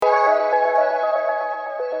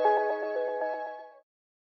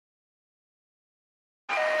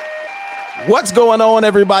What's going on,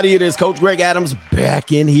 everybody? It is Coach Greg Adams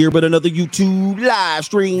back in here with another YouTube live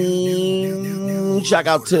stream. Shout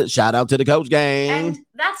out to the Coach Gang. And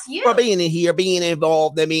that's you. For being in here, being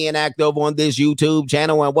involved, and being active on this YouTube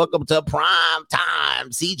channel. And welcome to Prime Time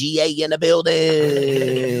CGA in the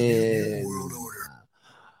building.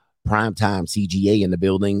 Prime Time CGA in the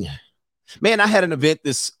building. Man, I had an event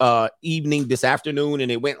this this afternoon,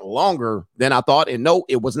 and it went longer than I thought. And no,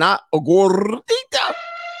 it was not a gordita.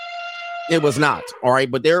 It was not. All right.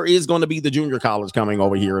 But there is going to be the junior college coming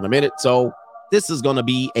over here in a minute. So this is going to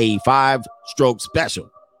be a 5-stroke special.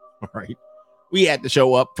 All right. We had to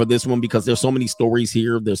show up for this one because there's so many stories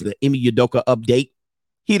here. There's the Ime Udoka update.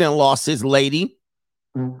 He done lost his lady.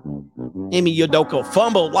 Ime Udoka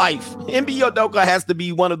fumbled life. Ime Udoka has to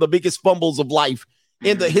be one of the biggest fumbles of life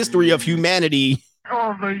in the history of humanity.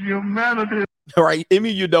 Oh, the humanity. All right. Ime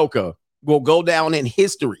Udoka will go down in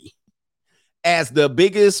history as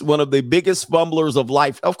one of the biggest fumblers of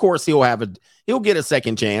life. Of course, he'll get a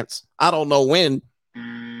second chance. I don't know when.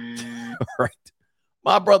 All right.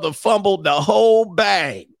 My brother fumbled the whole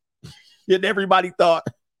bag. And everybody thought,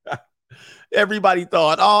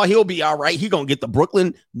 oh, he'll be all right. He gonna get the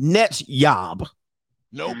Brooklyn Nets job.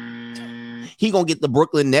 Nope. He gonna get the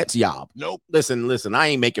Brooklyn Nets job. Nope. Listen, I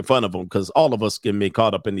ain't making fun of him because all of us can be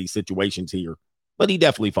caught up in these situations here. But he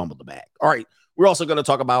definitely fumbled the bag. All right. We're also going to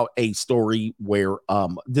talk about a story where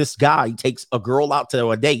this guy takes a girl out to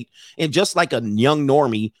a date, and just like a young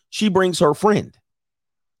normie, she brings her friend.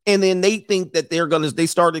 And then they think that they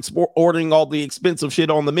start ordering all the expensive shit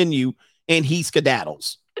on the menu, and he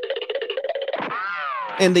skedaddles.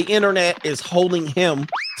 And the internet is holding him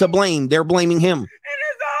to blame. They're blaming him. And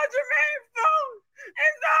it's all Jermaine's fault.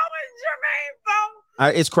 It's always Jermaine's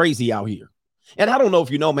fault. It's crazy out here. And I don't know if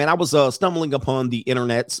you know, man, I was stumbling upon the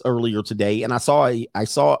internets earlier today, and I saw I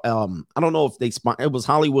don't know if it was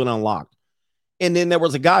Hollywood Unlocked. And then there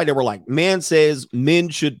was a guy that were like, man says men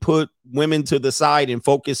should put women to the side and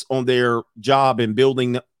focus on their job and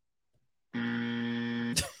building.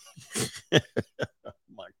 My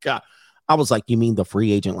God. I was like, you mean the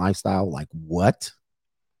free agent lifestyle? Like what?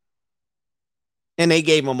 And they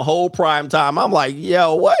gave him a whole prime time. I'm like,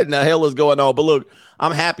 yo, what in the hell is going on? But look,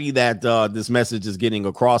 I'm happy that this message is getting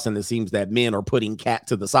across, and it seems that men are putting cat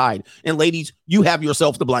to the side. And ladies, you have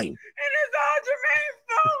yourself to blame. And it's all Jermaine's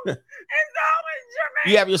fault. It's always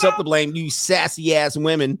Jermaine's You have yourself to blame, you sassy ass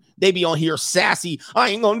women. They be on here sassy. I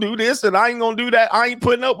ain't gonna do this and I ain't gonna do that. I ain't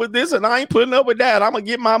putting up with this and I ain't putting up with that. I'm gonna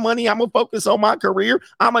get my money. I'm gonna focus on my career.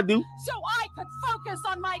 I'm gonna do. So I could focus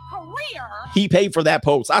on my career. He paid for that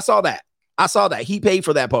post. I saw that. He paid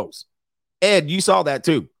for that post. Ed, you saw that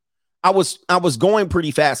too. I was going pretty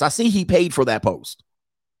fast. I see he paid for that post.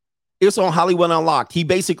 It's on Hollywood Unlocked. He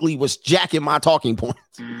basically was jacking my talking points.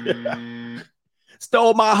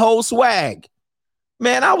 Stole my whole swag.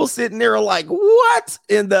 Man, I was sitting there like, what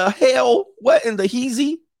in the hell? What in the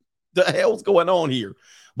heezy? The hell's going on here?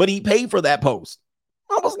 But he paid for that post.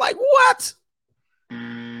 I was like, what?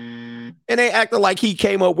 And they acted like he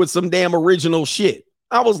came up with some damn original shit.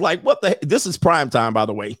 I was like, what the? This is prime time, by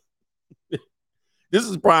the way. This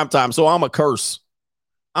is prime time, so I'm a curse.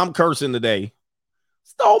 I'm cursing today.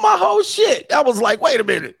 Stole my whole shit. I was like, wait a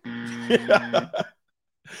minute.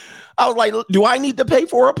 I was like, do I need to pay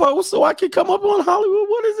for a post so I can come up on Hollywood?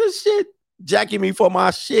 What is this shit? Jacking me for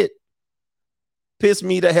my shit. Pissed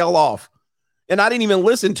me the hell off. And I didn't even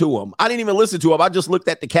listen to him. I just looked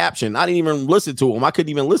at the caption. I didn't even listen to him. I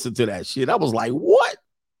couldn't even listen to that shit. I was like, what?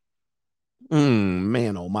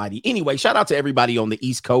 Man almighty. Anyway, shout out to everybody on the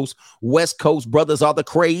East Coast. West Coast brothers are the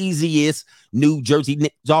craziest. New Jersey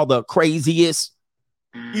niggas are the craziest.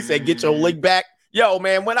 He said, get your lick back. Yo,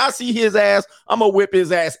 man, when I see his ass, I'm going to whip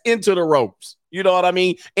his ass into the ropes. You know what I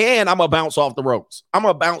mean? And I'm going to bounce off the ropes. I'm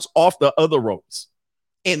going to bounce off the other ropes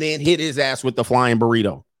and then hit his ass with the flying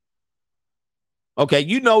burrito. Okay,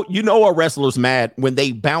 you know a wrestler's mad when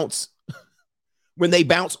they bounce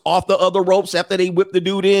off the other ropes after they whip the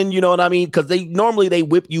dude in, you know what I mean? Because they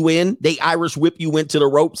whip you in, they Irish whip you into the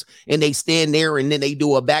ropes, and they stand there and then they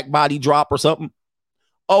do a back body drop or something.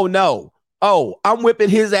 Oh no. Oh, I'm whipping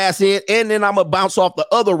his ass in, and then I'm gonna bounce off the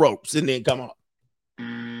other ropes and then come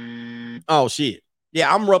on. Oh shit.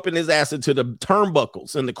 Yeah, I'm rubbing his ass into the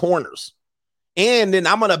turnbuckles and the corners. And then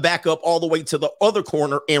I'm gonna back up all the way to the other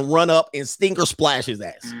corner and run up and stinker splash his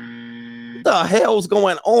ass. What the hell's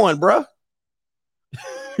going on, bruh?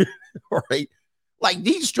 Right? Like,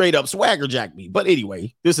 these straight up swagger jack me. But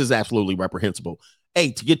anyway, this is absolutely reprehensible.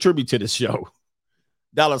 Hey, to get tribute to this show,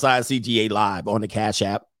 $CGA Live on the Cash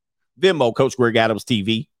App, Venmo, Coach Greg Adams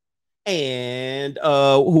TV. And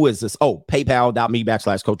who is this? Oh,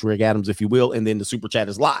 paypal.me/Coach Rick Adams, if you will. And then the super chat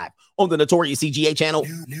is live on the Notorious CGA channel.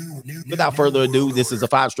 Without further ado, this is a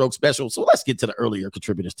 5-stroke special. So let's get to the earlier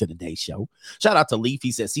contributors to today's show. Shout out to Leaf.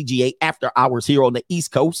 He says CGA after hours here on the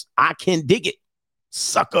East Coast. I can dig it.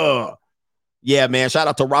 Sucker. Yeah, man. Shout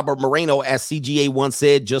out to Robert Moreno. As CGA once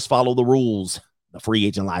said, just follow the rules. The free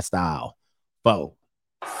agent lifestyle. Life.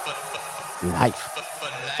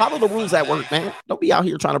 Follow the rules at work, man. Don't be out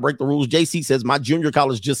here trying to break the rules. JC says, my junior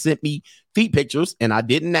college just sent me feet pictures and I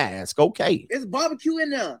didn't ask. Okay. It's barbecue in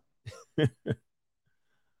there.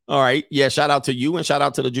 All right. Yeah. Shout out to you and shout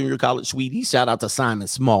out to the junior college sweeties. Shout out to Simon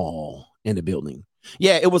Small in the building.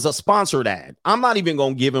 Yeah, it was a sponsored ad. I'm not even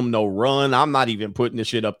going to give him no run. I'm not even putting this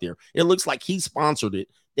shit up there. It looks like he sponsored it.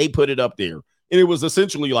 They put it up there. And it was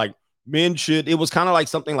essentially like it was kind of like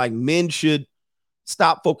something like men should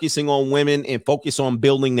stop focusing on women and focus on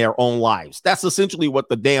building their own lives. That's essentially what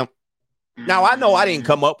the damn. Now, I know I didn't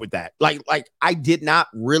come up with that. Like I did not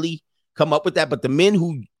really come up with that, but the men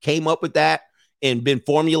who came up with that and been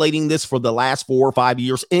formulating this for the last 4 or 5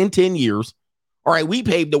 years and 10 years. All right, we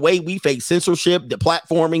paved the way. We faced censorship, the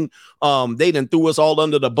platforming. They done threw us all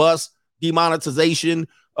under the bus, demonetization,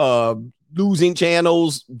 losing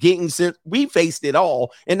channels, getting sent. We faced it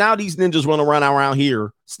all. And now these ninjas run around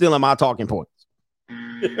here stealing my talking points.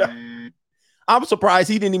 I'm surprised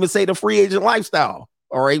he didn't even say the free agent lifestyle.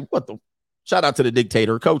 All right, what the? Shout out to the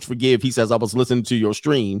dictator. Coach, forgive. He says, I was listening to your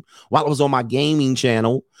stream while I was on my gaming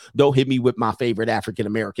channel. Don't hit me with my favorite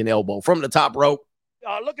African-American elbow from the top rope.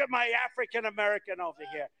 Look at my African-American over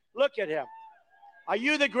here. Look at him. Are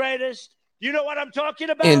you the greatest? You know what I'm talking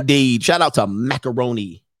about? Indeed. Shout out to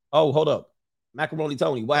Macaroni. Oh, hold up. Macaroni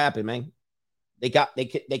Tony. What happened, man? They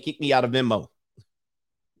kicked me out of Venmo.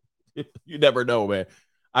 You never know, man.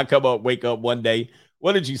 I wake up one day.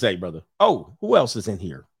 What did you say, brother? Oh, who else is in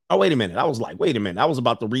here? Oh, wait a minute. I was like, wait a minute. I was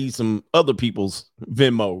about to read some other people's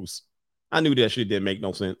Venmos. I knew that shit didn't make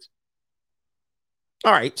no sense.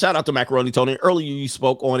 All right. Shout out to Macaroni Tony. Earlier, you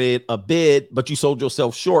spoke on it a bit, but you sold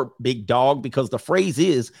yourself short, big dog, because the phrase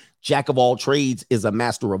is jack of all trades is a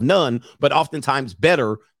master of none, but oftentimes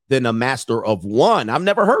better than a master of one. I've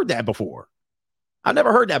never heard that before. I'm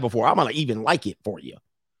going to even like it for you.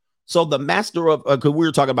 So the master of, because we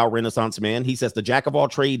were talking about Renaissance Man, he says the jack of all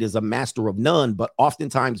trade is a master of none, but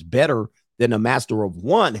oftentimes better than a master of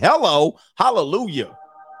one. Hello. Hallelujah.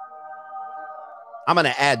 I'm going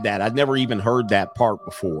to add that. I've never even heard that part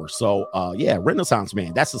before. So, yeah, Renaissance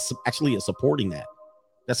Man. That's actually a supporting that.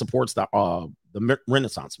 That supports the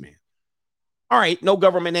Renaissance Man. All right. No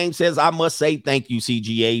government name says, I must say thank you,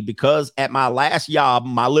 CGA, because at my last job,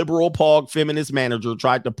 my liberal pog feminist manager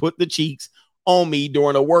tried to put the cheeks on me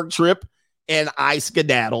during a work trip, and I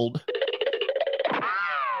skedaddled.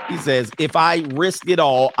 He says, if I risk it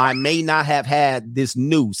all, I may not have had this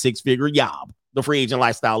new 6-figure job. The free agent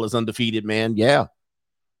lifestyle is undefeated, man. Yeah.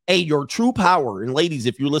 Hey, your true power, and ladies,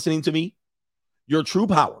 if you're listening to me, your true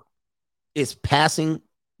power is passing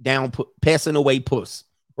away puss,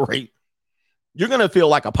 right? You're going to feel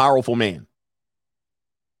like a powerful man.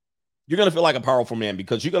 You're going to feel like a powerful man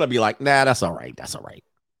because you're going to be like, nah, that's all right. That's all right.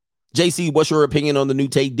 JC, what's your opinion on the new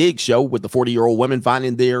Taye Diggs show with the 40-year-old women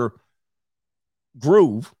finding their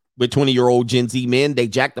groove with 20-year-old Gen Z men? They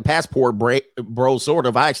jacked the passport, bro, sort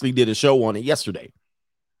of. I actually did a show on it yesterday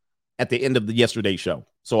at the end of the yesterday show.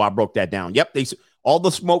 So I broke that down. Yep, all the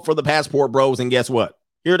smoke for the passport bros, and guess what?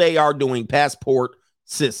 Here they are doing passport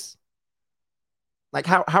sis. Like,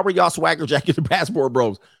 how are y'all swagger jacking the passport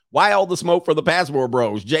bros? Why all the smoke for the passport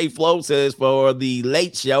bros? Jay Flo says for the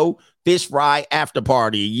late show, fish fry after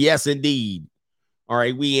party. Yes, indeed. All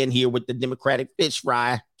right, we in here with the Democratic fish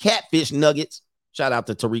fry, catfish nuggets. Shout out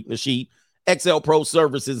to Tariq Nasheed. XL Pro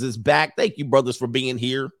Services is back. Thank you, brothers, for being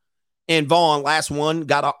here. And Vaughn, last one,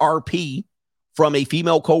 got a RP from a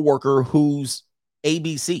female coworker who's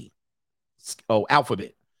ABC. Oh,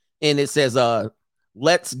 alphabet. And it says,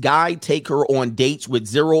 let's guy take her on dates with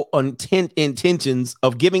zero intentions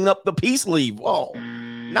of giving up the peace leave. Whoa.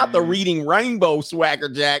 Not the reading rainbow swagger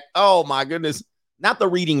jack. Oh my goodness. Not the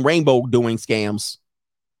reading rainbow doing scams.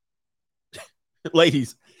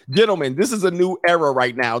 Ladies, gentlemen, this is a new era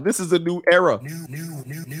right now. This is a new era.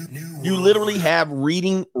 You literally have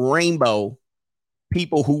reading rainbow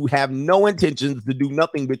people who have no intentions to do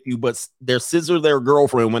nothing with you, but they're scissor their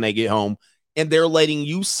girlfriend when they get home, and they're letting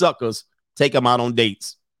you suckers take them out on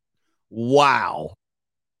dates. Wow.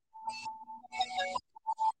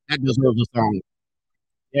 That deserves a song.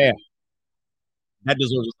 Yeah. That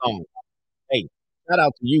deserves a song. Hey, shout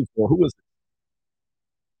out to you for who is it?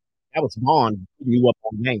 That was Vaughn putting you up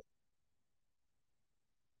on game.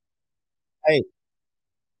 Hey,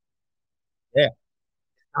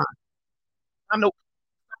 I know.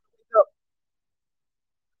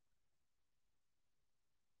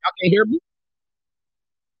 Y'all can't hear me?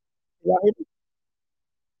 Y'all hear me?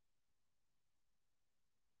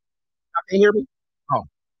 Y'all can't hear me? Oh.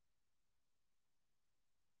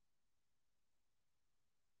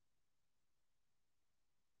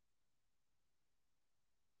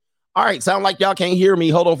 All right. Sound like y'all can't hear me.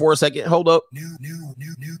 Hold on for a second. Hold up. New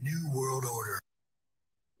world order.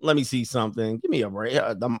 Let me see something. Give me a break.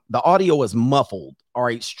 The audio is muffled. All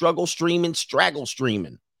right. Struggle streaming, straggle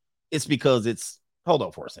streaming. It's because it's. Hold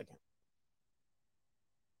on for a second.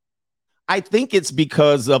 I think it's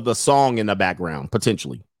because of the song in the background,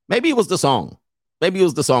 potentially. Maybe it was the song. Maybe it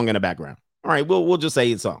was the song in the background. All right. We'll just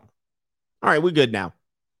say it's song. All right. We're good now.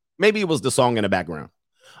 Maybe it was the song in the background.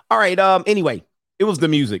 All right. Anyway, it was the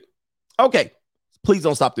music. Okay. Please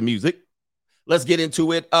don't stop the music. Let's get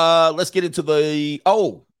into it. Let's get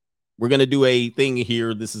into we're gonna do a thing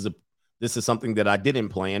here. This is something that I didn't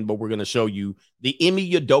plan, but we're gonna show you the Ime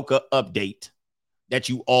Udoka update that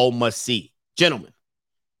you all must see. Gentlemen,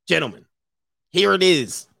 here it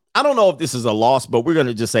is. I don't know if this is a loss, but we're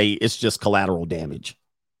gonna just say it's just collateral damage.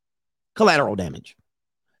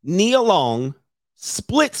 Nia Long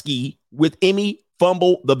split ski with Ime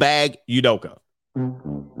fumble the bag Udoka.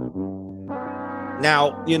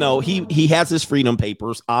 Now, he has his freedom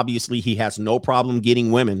papers. Obviously, he has no problem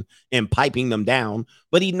getting women and piping them down,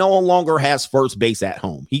 but he no longer has first base at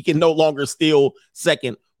home. He can no longer steal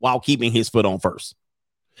second while keeping his foot on first.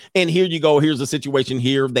 And here you go. Here's a situation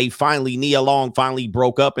here. Nia Long finally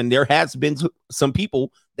broke up, and there has been some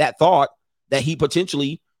people that thought that she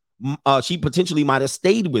potentially might have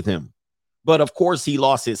stayed with him. But of course, he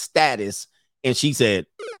lost his status, and she said,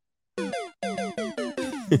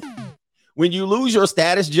 when you lose your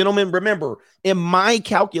status, gentlemen, remember, in my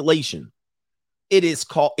calculation, it is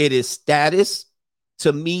status.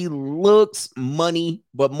 To me, looks, money,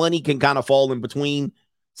 but money can kind of fall in between.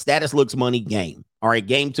 Status, looks, money, game. All right,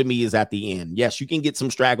 game to me is at the end. Yes, you can get some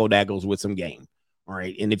straggle daggles with some game. All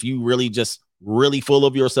right, and if you really full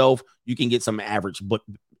of yourself, you can get some average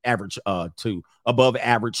to above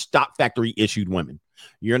average stock factory issued women.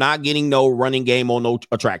 You're not getting no running game or no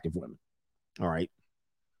attractive women. All right.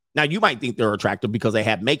 Now, you might think they're attractive because they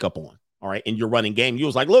have makeup on, all right, and you're running game. You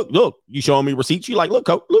was like, look, you showing me receipts. You like, look,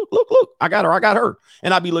 coach, look, I got her.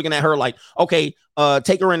 And I'd be looking at her like, okay,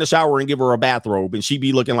 take her in the shower and give her a bathrobe, and she'd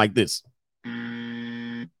be looking like this.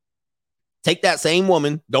 Take that same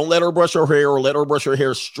woman, don't let her brush her hair or let her brush her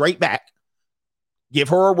hair straight back. Give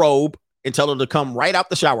her a robe and tell her to come right out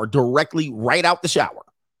the shower, directly right out the shower.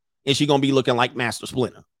 And she's going to be looking like Master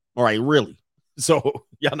Splinter. All right, really? So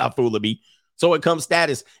y'all not fooling me. So it comes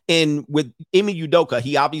status. And with Ime Udoka,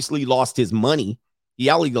 he obviously lost his money. He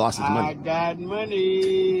already lost his money. I got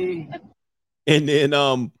money. And then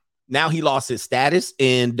now he lost his status.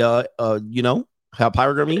 And,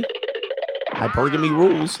 hypergamy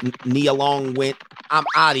rules. Nia Long went, I'm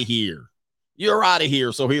out of here. You're out of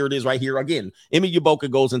here. So here it is right here again. Ime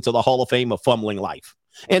Udoka goes into the Hall of Fame of fumbling life.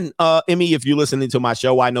 And Ime, if you're listening to my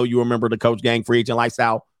show, I know you remember the Coach Gang Free Agent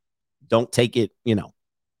Lifestyle. Don't take it,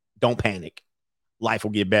 don't panic. Life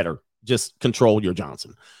will get better. Just control your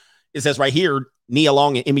Johnson. It says right here, Nia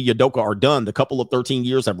Long and Ime Udoka are done. The couple of 13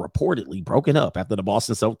 years have reportedly broken up after the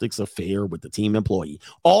Boston Celtics affair with the team employee.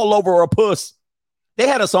 All over a puss. They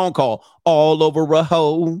had a song called All Over a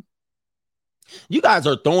Hoe. You guys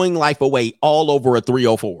are throwing life away all over a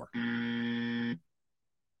 304. It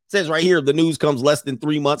says right here, the news comes less than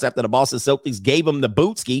 3 months after the Boston Celtics gave him the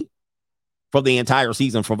bootski for the entire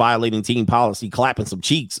season for violating team policy, clapping some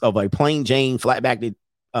cheeks of a plain Jane flat-backed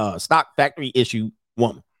stock factory issue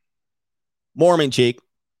woman. Mormon chick,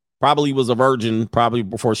 probably was a virgin, probably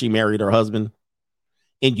before she married her husband,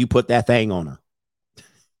 and you put that thing on her.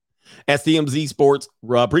 As TMZ Sports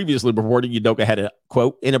previously reported, Udoka had a,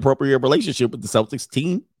 quote, inappropriate relationship with the Celtics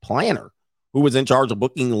team planner, who was in charge of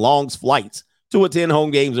booking Long's flights to attend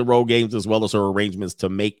home games and road games, as well as her arrangements to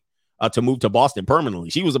move to Boston permanently.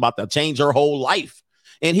 She was about to change her whole life.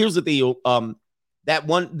 And here's the deal.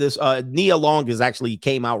 Nia Long has actually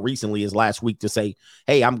came out recently as last week to say,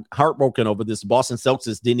 hey, I'm heartbroken over this. Boston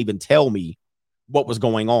Celtics didn't even tell me what was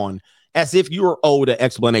going on, as if you were owed an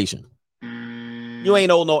explanation. You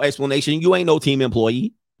ain't owed no explanation. You ain't no team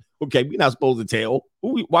employee. Okay, we're not supposed to tell.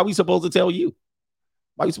 Why are we supposed to tell you?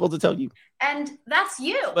 Why are we supposed to tell you? And that's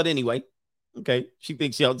you. But anyway, okay, she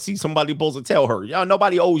thinks she'll see somebody supposed to tell her. Y'all,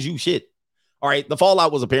 nobody owes you shit. All right, the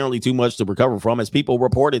fallout was apparently too much to recover from, as people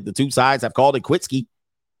reported the two sides have called it quitski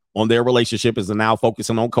on their relationship, as they're now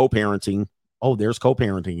focusing on co-parenting. Oh, there's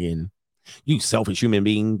co-parenting in. You selfish human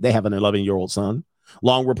being. They have an 11-year-old son.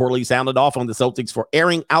 Long reportedly sounded off on the Celtics for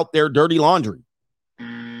airing out their dirty laundry,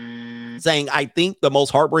 saying, I think the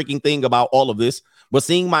most heartbreaking thing about all of this was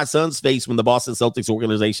seeing my son's face when the Boston Celtics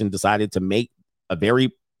organization decided to make a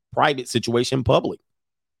very private situation public.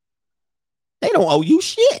 They don't owe you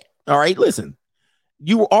shit. All right, listen.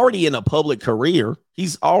 You were already in a public career.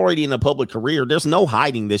 He's already in a public career. There's no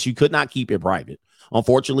hiding this. You could not keep it private.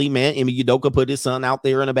 Unfortunately, man, Ime Udoka put his son out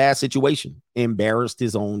there in a bad situation. Embarrassed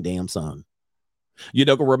his own damn son.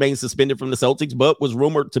 Udoka remains suspended from the Celtics, but was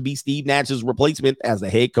rumored to be Steve Nash's replacement as the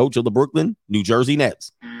head coach of the Brooklyn, New Jersey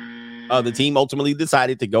Nets. The team ultimately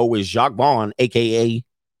decided to go with Jacques Vaughn, a.k.a.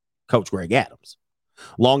 Coach Greg Adams.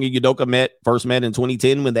 Long and Udoka first met in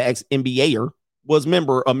 2010 when the ex-NBAer was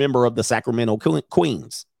a member of the Sacramento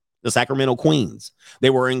Queens. The Sacramento Queens. They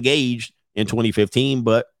were engaged in 2015,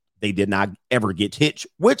 but they did not ever get hitched,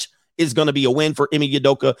 which is going to be a win for Ime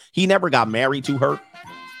Udoka. He never got married to her,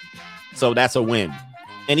 so that's a win.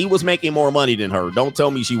 And he was making more money than her. Don't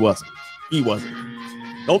tell me she wasn't. He wasn't.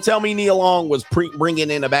 Don't tell me Nia Long was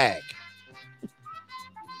bringing in a bag.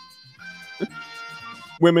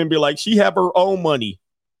 Women be like, she have her own money.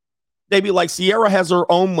 They be like, Sierra has her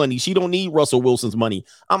own money. She don't need Russell Wilson's money.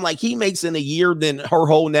 I'm like, he makes in a year than her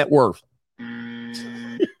whole net worth.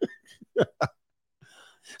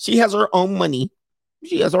 She has her own money.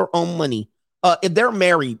 She has her own money. If they're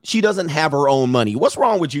married, she doesn't have her own money. What's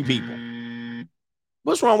wrong with you people?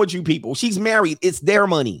 What's wrong with you people? She's married. It's their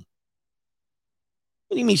money.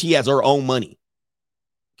 What do you mean she has her own money?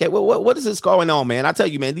 Okay, well, what is this going on, man? I tell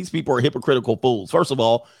you, man, these people are hypocritical fools. First of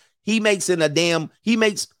all, I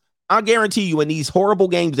guarantee you in these horrible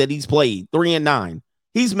games that he's played, 3-9,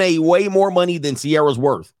 he's made way more money than Sierra's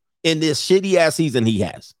worth in this shitty ass season he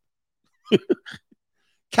has.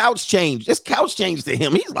 Couch change. Just couch change to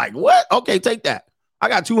him. He's like, what? Okay, take that. I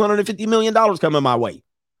got $250 million coming my way.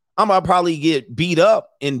 I'm going to probably get beat up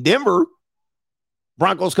in Denver.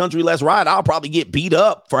 Broncos country, let's ride. I'll probably get beat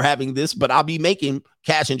up for having this, but I'll be making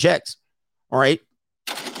cash and checks. All right.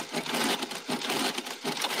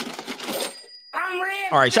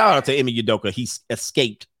 All right, shout out to Ime Udoka. He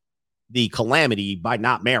escaped the calamity by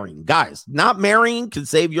not marrying. Guys, not marrying can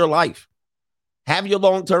save your life. Have your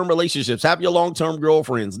long-term relationships. Have your long-term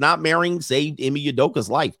girlfriends. Not marrying saved Ime Udoka's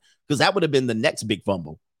life because that would have been the next big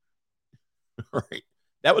fumble. All right,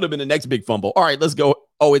 that would have been the next big fumble. All right, let's go.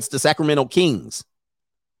 Oh, it's the Sacramento Kings.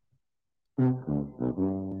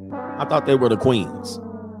 I thought they were the Queens.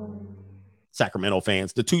 Sacramento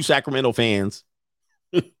fans. The two Sacramento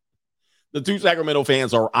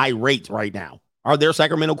fans are irate right now. Are there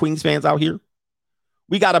Sacramento Queens fans out here?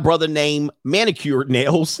 We got a brother named Manicured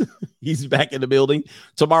Nails. He's back in the building.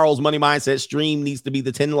 Tomorrow's Money Mindset stream needs to be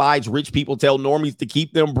the 10 lies rich people tell normies to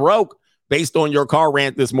keep them broke based on your car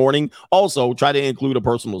rant this morning. Also, try to include a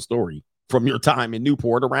personal story from your time in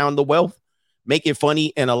Newport around the wealth. Make it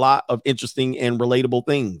funny and a lot of interesting and relatable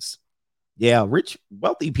things. Yeah, rich,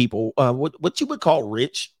 wealthy people, what you would call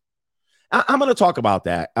rich. I'm going to talk about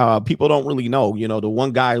that. People don't really know. You know, the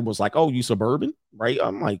one guy was like, oh, you suburban, right?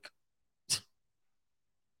 I'm like,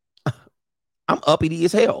 I'm uppity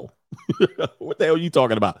as hell. What the hell are you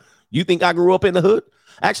talking about? You think I grew up in the hood?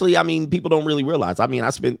 Actually, I mean, people don't really realize. I mean, I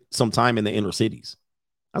spent some time in the inner cities.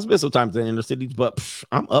 But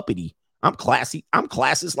I'm uppity. I'm classy. I'm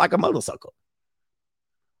classist like a motorcycle.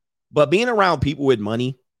 But being around people with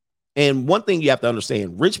money, and one thing you have to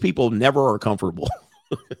understand, rich people never are comfortable.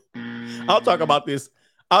 I'll talk about this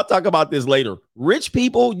later. Rich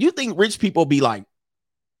people, you think rich people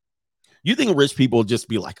just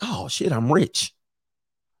be like, oh shit, I'm rich.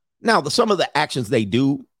 Now, some of the actions they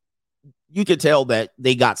do, you could tell that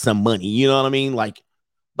they got some money, you know what I mean? Like,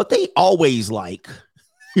 but they always like,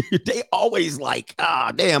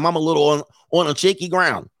 damn, I'm a little on a shaky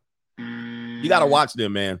ground. You got to watch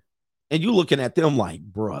them, man. And you looking at them like,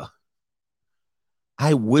 bruh,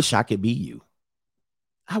 I wish I could be you.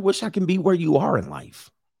 I wish I can be where you are in life.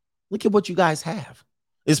 Look at what you guys have,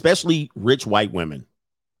 especially rich white women.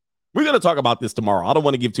 We're going to talk about this tomorrow. I don't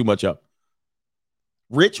want to give too much up.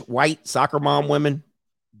 Rich white soccer mom women,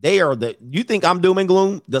 you think I'm doom and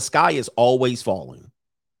gloom? The sky is always falling.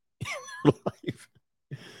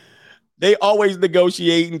 They always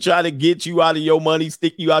negotiate and try to get you out of your money,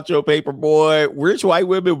 stick you out your paper, boy. Rich white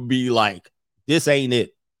women will be like, this ain't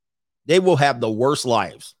it. They will have the worst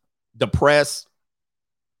lives. Depressed,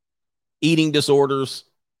 eating disorders,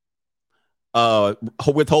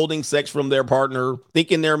 withholding sex from their partner,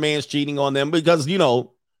 thinking their man's cheating on them because, you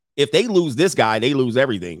know, if they lose this guy, they lose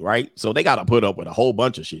everything, right? So they got to put up with a whole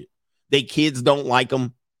bunch of shit. Kids don't like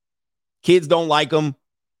them.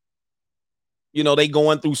 You know, they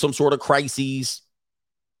going through some sort of crises.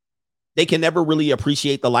 They can never really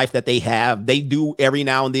appreciate the life that they have. They do every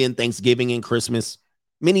now and then, Thanksgiving and Christmas.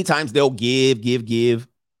 Many times they'll give.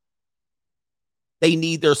 They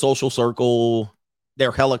need their social circle,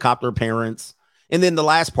 their helicopter parents. And then the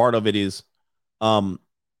last part of it is, you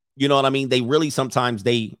know what I mean? They really sometimes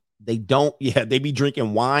they don't, they be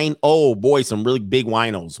drinking wine. Oh boy, some really big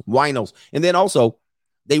winos. And then also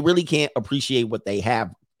they really can't appreciate what they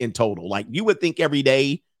have in total. Like you would think every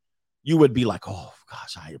day you would be like, oh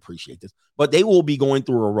gosh, I appreciate this. But they will be going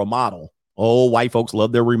through a remodel. Oh, white folks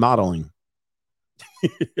love their remodeling.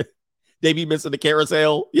 They be missing the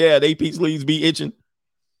carousel. Yeah, they peace leaves be itching.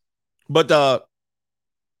 But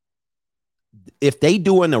if they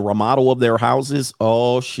doing a remodel of their houses,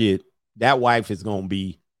 oh shit, that wife is gonna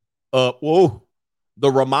be whoa.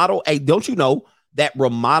 The remodel. Hey, don't you know that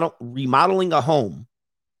remodeling a home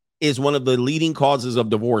is one of the leading causes of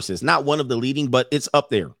divorces? Not one of the leading, but it's up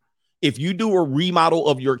there. If you do a remodel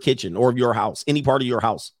of your kitchen or of your house, any part of your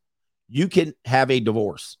house, you can have a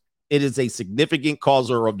divorce. It is a significant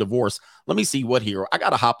causer of divorce. Let me see what here. I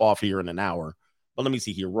got to hop off here in an hour, but let me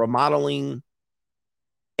see here. Remodeling.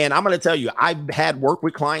 And I'm going to tell you, I've had work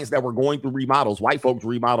with clients that were going through remodels. White folks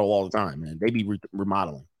remodel all the time, man. They be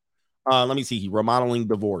remodeling. Let me see here. Remodeling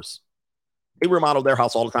divorce. They remodel their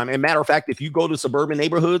house all the time. And matter of fact, if you go to suburban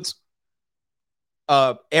neighborhoods,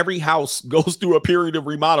 every house goes through a period of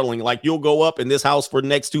remodeling. Like you'll go up in this house for the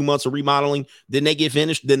next 2 months of remodeling. Then they get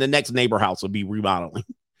finished. Then the next neighbor house will be remodeling.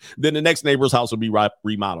 Then the next neighbor's house will be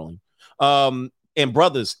remodeling. And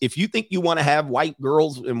brothers, if you think you want to have white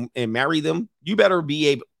girls and marry them, you better be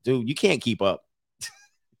able to. You can't keep up.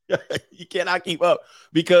 You cannot keep up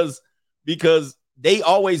because they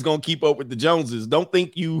always gonna keep up with the Joneses. Don't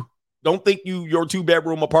think your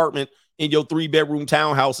 2-bedroom apartment in your 3-bedroom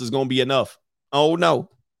townhouse is gonna be enough. Oh no.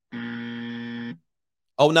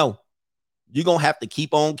 Oh no. You're gonna have to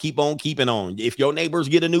keep on keeping on. If your neighbors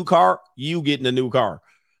get a new car, you getting a new car.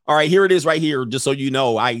 All right, here it is right here. Just so you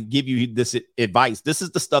know, I give you this advice. This is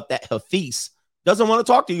the stuff that Hafiz doesn't want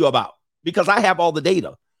to talk to you about because I have all the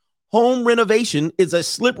data. Home renovation is a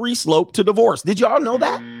slippery slope to divorce. Did y'all know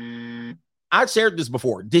that? I shared this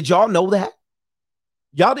before. Did y'all know that?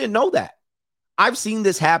 Y'all didn't know that. I've seen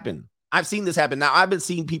this happen. Now, I've been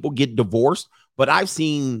seeing people get divorced, but I've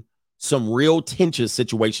seen some real tension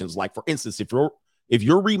situations. Like, for instance, if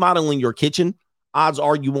you're remodeling your kitchen, odds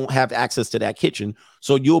are you won't have access to that kitchen.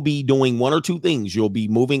 So you'll be doing one or two things. You'll be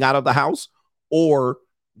moving out of the house, or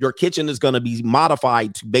your kitchen is going to be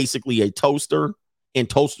modified to basically a toaster and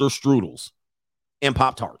toaster strudels and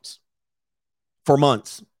Pop-Tarts for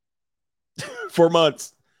months. For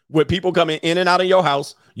months. With people coming in and out of your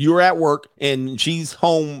house, you're at work and she's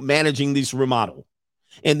home managing this remodel.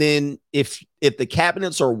 And then if the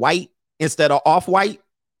cabinets are white instead of off-white,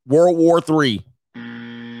 World War III.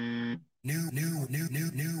 New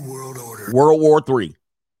world order. World War III.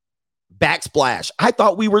 Backsplash. I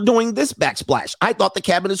thought we were doing this backsplash. I thought the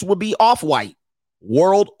cabinets would be off-white.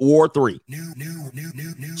 World War III.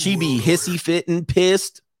 She be hissy fitting,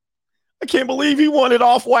 pissed. I can't believe he wanted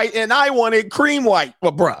off-white and I wanted cream white.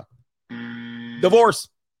 But bruh, divorce.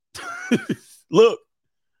 Look,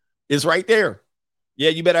 it's right there.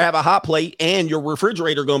 Yeah, you better have a hot plate and your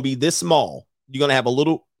refrigerator going to be this small. You're going to have a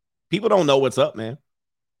little, people don't know what's up, man.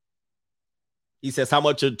 He says, how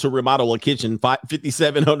much to remodel a kitchen?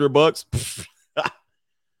 $5,700.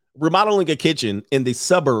 Remodeling a kitchen in the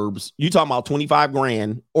suburbs, you talking about 25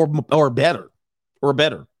 grand or better,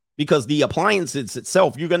 because the appliances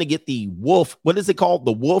itself, you're going to get the Wolf. What is it called?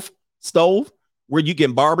 The Wolf stove, where you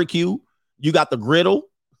can barbecue. You got the griddle.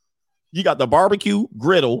 You got the barbecue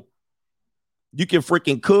griddle. You can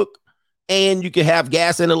freaking cook, and you can have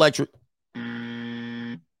gas and electric.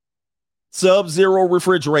 Sub-zero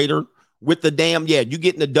refrigerator with the damn, you're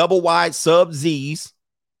getting the double wide Sub-Z's.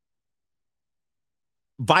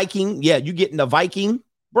 Viking, you're getting the Viking.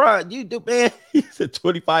 Bruh, you do, man. He said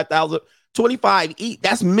 25,000. 25 eat.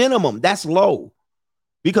 That's minimum. That's low.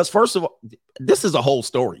 Because first of all, this is a whole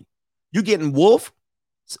story. You're getting Wolf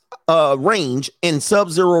range and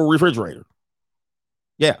Sub-Zero refrigerator.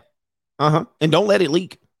 Yeah. And don't let it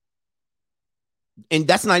leak. And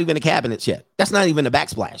that's not even the cabinets yet. That's not even the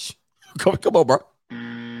backsplash. Come on, bro.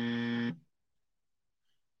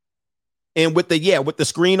 And with the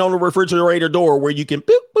screen on the refrigerator door where you can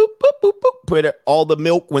boop, boop, boop, boop, boop, put all the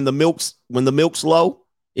milk when the milk's low,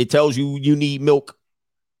 it tells you need milk,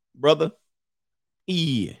 brother.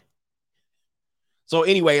 Yeah. So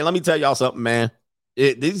anyway, let me tell y'all something, man.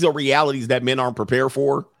 These are realities that men aren't prepared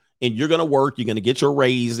for. And you're going to work, you're going to get your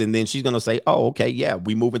raise, and then she's going to say, oh, okay, yeah,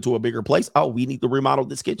 we move into a bigger place. Oh, we need to remodel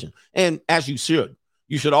this kitchen. And as you should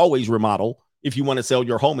always remodel if you want to sell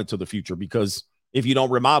your home into the future, because if you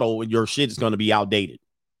don't remodel, your shit is going to be outdated.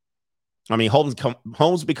 I mean,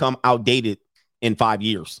 homes become outdated in 5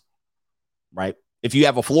 years, right? If you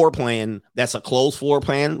have a floor plan that's a closed floor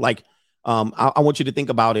plan, like I want you to think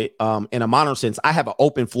about it in a modern sense. I have an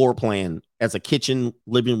open floor plan as a kitchen,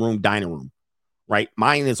 living room, dining room, right?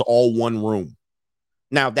 Mine is all one room.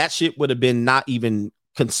 Now, that shit would have been not even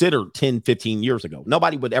considered 10, 15 years ago.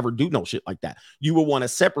 Nobody would ever do no shit like that. You would want a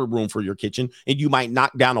separate room for your kitchen, and you might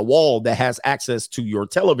knock down a wall that has access to your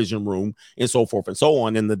television room and so forth and so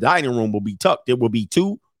on. And the dining room will be tucked. It will be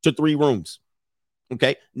 2 to 3 rooms.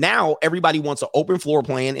 Okay. Now everybody wants an open floor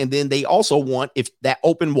plan. And then they also want, if that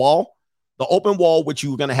open wall, the open wall, which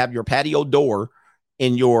you're going to have your patio door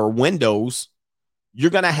and your windows, you're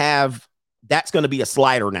going to have, that's going to be a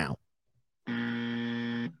slider now.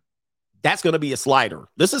 That's going to be a slider.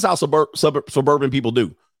 This is how suburban people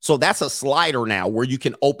do. So that's a slider now where you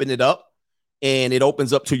can open it up and it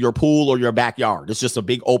opens up to your pool or your backyard. It's just a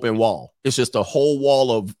big open wall. It's just a whole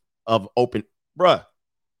wall of open, bruh.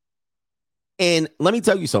 And let me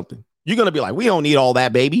tell you something. You're going to be like, we don't need all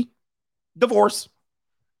that, baby. Divorce.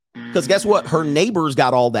 Because guess what? Her neighbors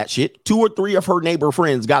got all that shit. 2 or 3 of her neighbor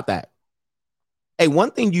friends got that. Hey,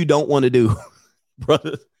 one thing you don't want to do,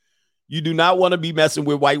 brother, you do not want to be messing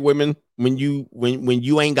with white women when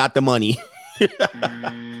you ain't got the money.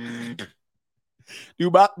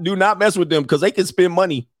 Do not mess with them, because they can spend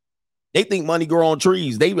money. They think money grow on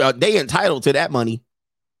trees. They entitled to that money.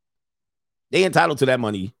 They entitled to that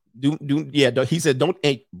money. He said, don't,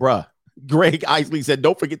 hey, bruh. Greg Isley said,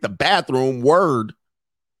 don't forget the bathroom. Word.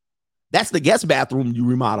 That's the guest bathroom you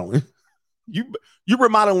remodeling. You're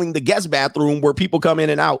remodeling the guest bathroom where people come in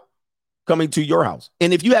and out, coming to your house.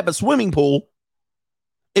 And if you have a swimming pool,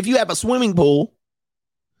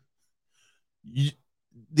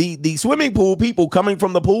 the swimming pool people coming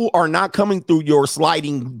from the pool are not coming through your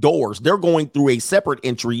sliding doors. They're going through a separate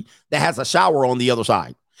entry that has a shower on the other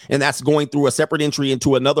side. And that's going through a separate entry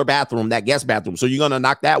into another bathroom, that guest bathroom. So you're going to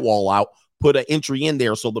knock that wall out, put an entry in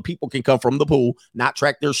there so the people can come from the pool, not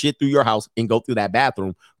track their shit through your house and go through that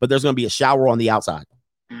bathroom. But there's going to be a shower on the outside.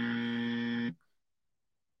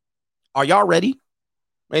 Are y'all ready?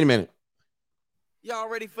 Wait a minute. Y'all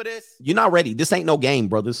ready for this? You're not ready. This ain't no game,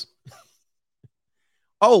 brothers.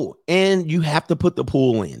 Oh, and you have to put the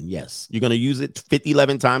pool in. Yes. You're going to use it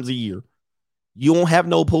 11 times a year. You don't have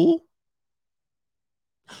no pool?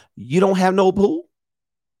 You don't have no pool?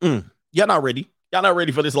 Y'all not ready. Y'all not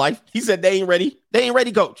ready for this life. He said they ain't ready. They ain't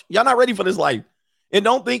ready, coach. Y'all not ready for this life. And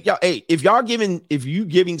don't think y'all, hey, if you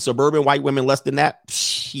giving suburban white women less than that,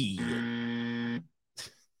 shit,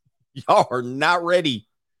 y'all are not ready.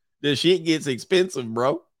 The shit gets expensive,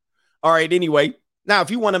 bro. All right, anyway. Now,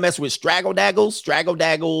 if you want to mess with straggle daggles,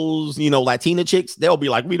 Latina chicks, they'll be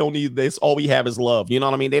like, we don't need this. All we have is love. You know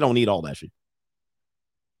what I mean? They don't need all that shit.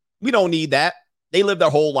 We don't need that. They live their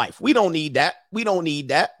whole life. We don't need that. We don't need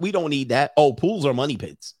that. We don't need that. Oh, pools are money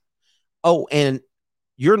pits. Oh, and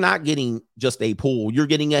you're not getting just a pool. You're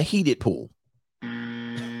getting a heated pool.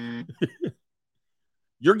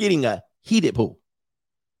 You're getting a heated pool.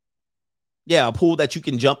 Yeah, a pool that you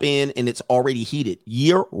can jump in and it's already heated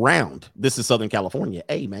year round. This is Southern California.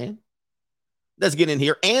 Hey, man. Let's get in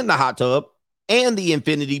here. And the hot tub and the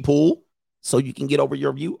infinity pool so you can get over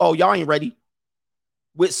your view. Oh, y'all ain't ready.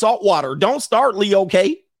 With salt water. Don't start, Leo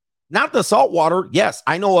K. Not the salt water. Yes,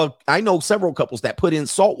 I know several couples that put in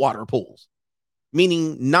saltwater pools,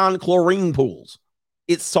 meaning non-chlorine pools.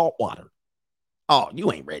 It's salt water. Oh,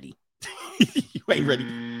 you ain't ready. You ain't ready.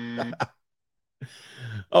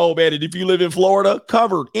 Oh, man. And if you live in Florida,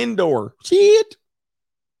 covered indoor. Shit.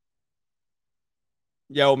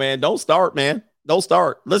 Yo, man, don't start, man. Don't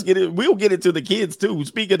start. Let's get it. We'll get it to the kids, too.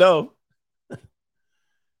 Speaking of.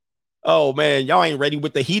 Oh, man, y'all ain't ready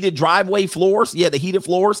with the heated driveway floors. Yeah, the heated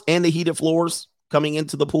floors and the heated floors coming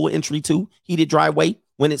into the pool entry too. Heated driveway.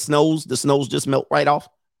 When it snows, the snows just melt right off.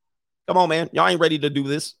 Come on, man. Y'all ain't ready to do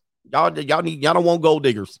this. Y'all don't want gold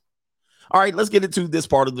diggers. All right, let's get into this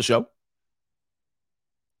part of the show.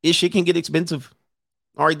 This shit can get expensive.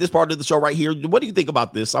 All right, this part of the show right here. What do you think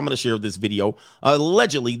about this? I'm going to share this video.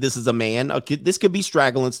 Allegedly, this is a man. This could be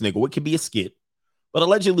straggling sniggle. It could be a skit. But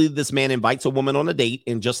allegedly, this man invites a woman on a date,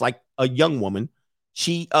 and just like a young woman,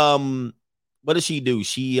 she, what does she do?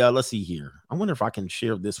 She, let's see here. I wonder if I can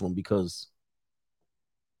share this one because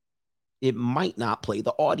it might not play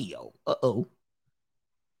the audio. Uh-oh.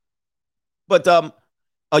 But a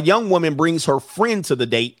young woman brings her friend to the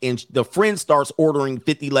date, and the friend starts ordering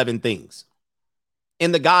 50-11 things.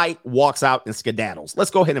 And the guy walks out and skedaddles. Let's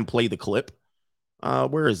go ahead and play the clip.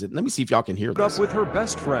 Where is it? Let me see if y'all can hear this. Up with her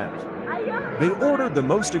best friend. They ordered the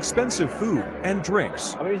most expensive food and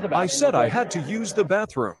drinks. I said I had to use the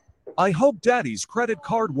bathroom. I hope daddy's credit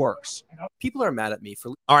card works. People are mad at me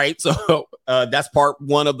for. All right, so that's part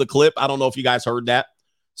one of the clip. I don't know if you guys heard that.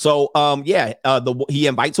 So, he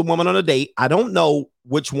invites a woman on a date. I don't know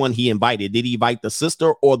which one he invited. Did he invite the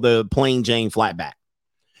sister or the plain Jane flatback?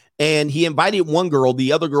 And he invited one girl.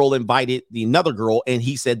 The other girl invited another girl, and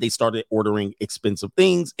he said they started ordering expensive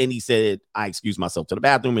things. And he said, I excused myself to the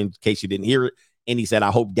bathroom in case you didn't hear it. And he said,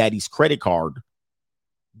 I hope daddy's credit card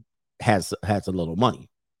has a little money.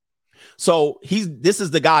 So this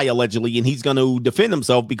is the guy allegedly, and he's going to defend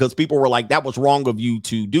himself because people were like, that was wrong of you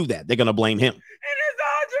to do that. They're going to blame him. And it's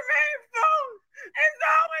all Jermaine's fault. It's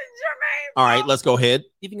always Jermaine's fault. All right, let's go ahead.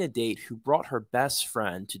 Leaving a date who brought her best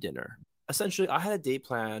friend to dinner. Essentially, I had a date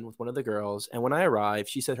plan with one of the girls, and when I arrived,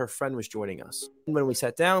 she said her friend was joining us. And when we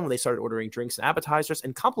sat down, they started ordering drinks and appetizers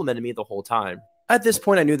and complimented me the whole time. At this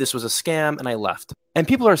point, I knew this was a scam, and I left. And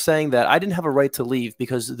people are saying that I didn't have a right to leave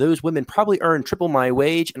because those women probably earn triple my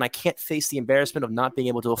wage, and I can't face the embarrassment of not being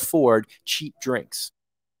able to afford cheap drinks.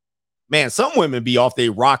 Man, some women be off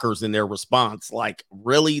their rockers in their response. Like,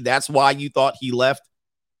 really? That's why you thought he left?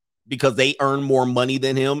 Because they earn more money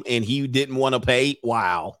than him, and he didn't want to pay?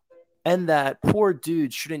 Wow. And that poor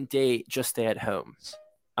dude shouldn't date, just stay at home.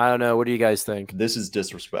 I don't know. What do you guys think? This is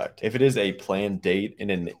disrespect. If it is a planned date in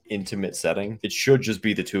an intimate setting, it should just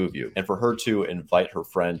be the two of you. And for her to invite her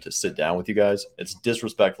friend to sit down with you guys, it's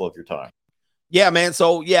disrespectful of your time. Yeah, man.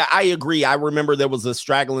 So, yeah, I agree. I remember there was a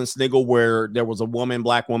straggling sniggle where there was a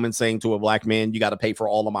black woman saying to a black man, you got to pay for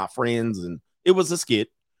all of my friends. And it was a skit.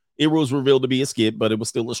 It was revealed to be a skit, but it was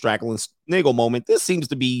still a straggling sniggle moment. This seems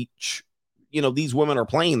to be, these women are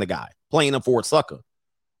playing the guy, playing him for a sucker,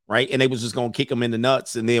 right? And they was just going to kick him in the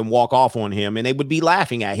nuts and then walk off on him. And they would be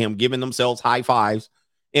laughing at him, giving themselves high fives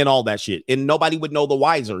and all that shit. And nobody would know the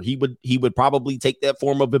wiser. He would probably take that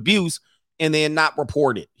form of abuse and then not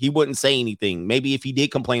report it. He wouldn't say anything. Maybe if he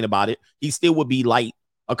did complain about it, he still would be light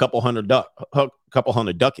a couple hundred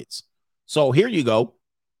ducats. So here you go.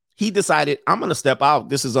 He decided, I'm going to step out.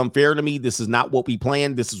 This is unfair to me. This is not what we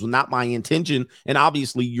planned. This is not my intention. And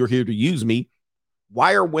obviously, you're here to use me.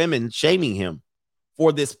 Why are women shaming him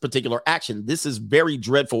for this particular action? This is very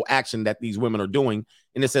dreadful action that these women are doing.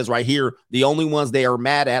 And it says right here, the only ones they are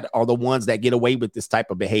mad at are the ones that get away with this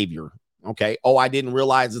type of behavior. Okay. Oh, I didn't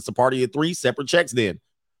realize it's a party of three separate checks then.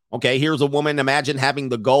 Okay. Here's a woman. Imagine having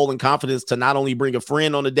the goal and confidence to not only bring a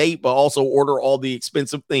friend on a date, but also order all the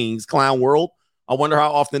expensive things. Clown world. I wonder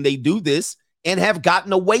how often they do this and have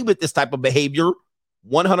gotten away with this type of behavior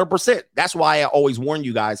 100%. That's why I always warn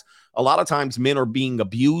you guys. A lot of times men are being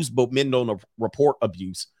abused, but men don't report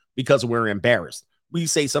abuse because we're embarrassed. We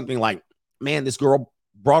say something like, man, this girl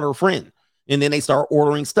brought her friend. And then they start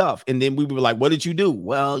ordering stuff. And then we were like, what did you do?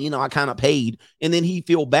 Well, I kind of paid. And then he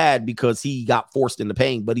feel bad because he got forced into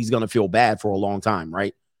paying, but he's going to feel bad for a long time,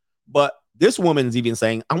 right? But this woman is even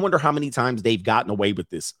saying, I wonder how many times they've gotten away with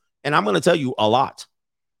this. And I'm going to tell you a lot.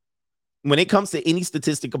 When it comes to any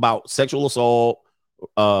statistic about sexual assault,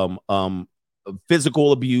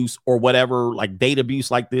 physical abuse or whatever, like date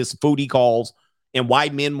abuse like this, foodie calls, and why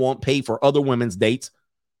men won't pay for other women's dates,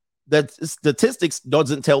 that statistics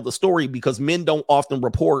doesn't tell the story because men don't often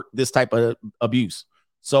report this type of abuse.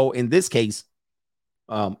 So in this case,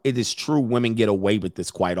 it is true women get away with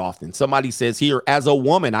this quite often. Somebody says here, as a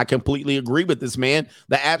woman, I completely agree with this man.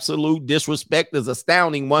 The absolute disrespect is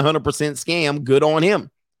astounding. 100% scam. Good on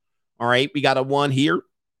him. All right. We got a one here.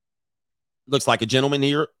 Looks like a gentleman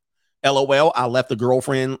here. LOL. I left a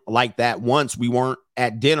girlfriend like that once. We weren't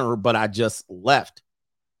at dinner, but I just left.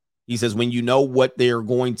 He says, when you know what they're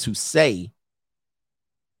going to say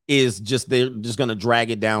is just, they're just going to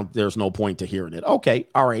drag it down. There's no point to hearing it. Okay.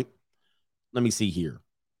 All right. Let me see here.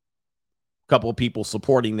 A couple of people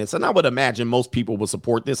supporting this. And I would imagine most people will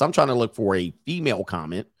support this. I'm trying to look for a female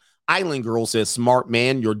comment. Island Girl says, smart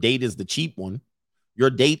man, your date is the cheap one. Your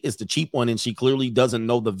date is the cheap one. And she clearly doesn't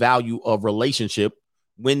know the value of relationship.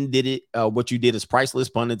 When did it? What you did is priceless,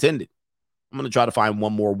 pun intended. I'm going to try to find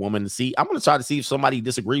one more woman to see. I'm going to try to see if somebody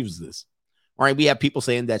disagrees with this. All right. We have people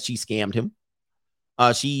saying that she scammed him.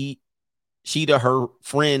 She to her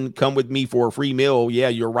friend, come with me for a free meal. Yeah,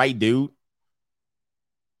 you're right, dude.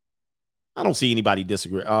 I don't see anybody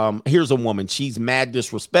disagree. Here's a woman. She's mad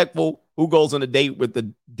disrespectful. Who goes on a date with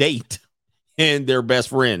the date and their best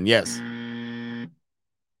friend? Yes.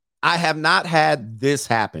 I have not had this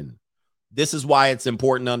happen. This is why it's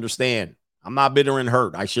important to understand. I'm not bitter and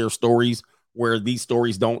hurt. I share stories where these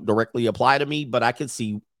stories don't directly apply to me, but I could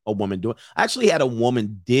see a woman do it. I actually had a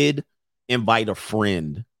woman did invite a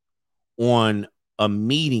friend on a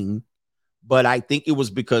meeting But I think it was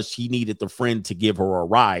because she needed the friend to give her a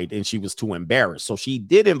ride and she was too embarrassed. So she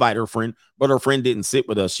did invite her friend, but her friend didn't sit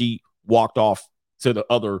with us. She walked off to the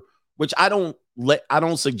other, which I don't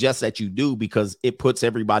suggest that you do, because it puts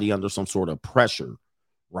everybody under some sort of pressure,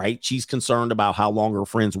 right? She's concerned about how long her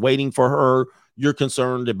friend's waiting for her. You're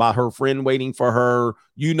concerned about her friend waiting for her.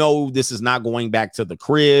 You know, this is not going back to the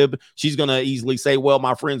crib. She's going to easily say, well,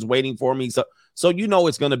 my friend's waiting for me. So you know,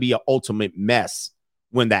 it's going to be an ultimate mess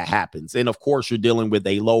when that happens. And of course, you're dealing with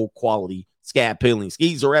a low quality scab peeling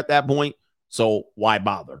skeezer at that point. So why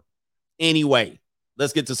bother? Anyway,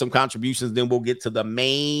 let's get to some contributions. Then we'll get to the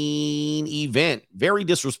main event. Very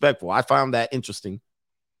disrespectful. I found that interesting.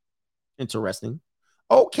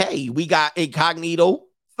 Okay, we got Incognito,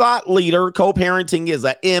 thought leader. Co-parenting is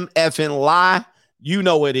a MFing lie. You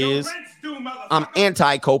know it is. I'm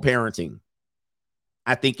anti co-parenting.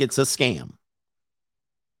 I think it's a scam.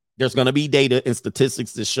 There's going to be data and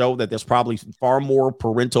statistics to show that there's probably far more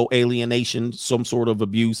parental alienation, some sort of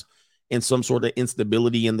abuse, and some sort of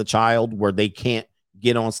instability in the child where they can't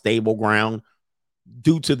get on stable ground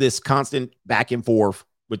due to this constant back and forth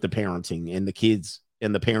with the parenting and the kids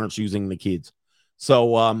and the parents using the kids.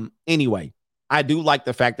 So anyway, I do like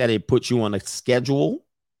the fact that it puts you on a schedule,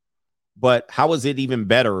 but how is it even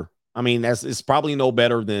better? I mean, it's probably no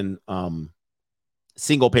better than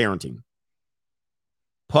single parenting.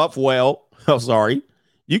 Puffwell, oh, sorry.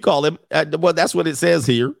 You call him, well, that's what it says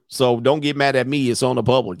here. So don't get mad at me. It's on the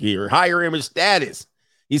public here. Higher image status.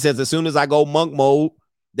 He says, as soon as I go monk mode,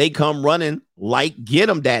 they come running like, get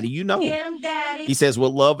him, daddy. You know. Get him, daddy. He says,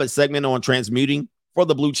 we'll love a segment on transmuting for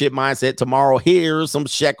the blue chip mindset tomorrow. Here's some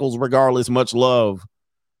shekels regardless. Much love.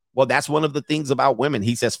 Well, that's one of the things about women.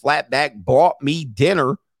 He says, Flatback bought me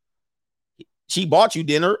dinner. She bought you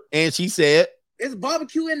dinner, and she said, it's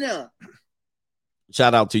barbecue in there.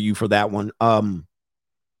 Shout out to you for that one.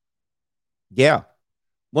 Yeah.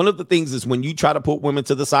 One of the things is when you try to put women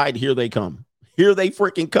to the side, here they come. Here they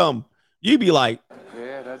freaking come. You be like,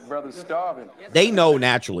 yeah, that brother's starving. They know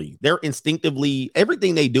naturally. They're instinctively,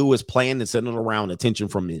 everything they do is planned and centered around attention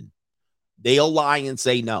from men. They'll lie and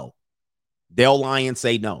say no. They'll lie and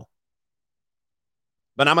say no.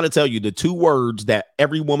 But I'm going to tell you the two words that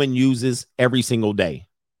every woman uses every single day.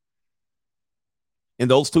 And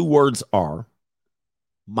those two words are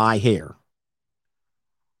my hair.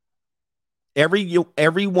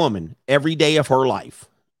 Every woman, every day of her life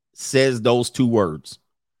says those two words.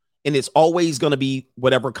 And it's always going to be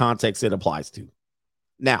whatever context it applies to.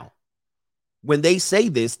 Now, when they say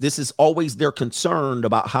this is always their concern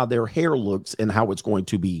about how their hair looks and how it's going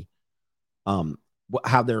to be, how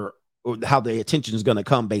the attention is going to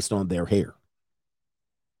come based on their hair.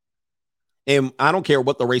 And I don't care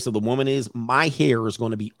what the race of the woman is. My hair is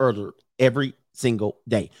going to be uttered every single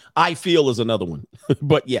day. I feel is another one,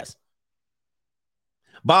 but yes.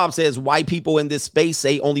 Bob says white people in this space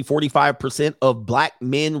say only 45% of black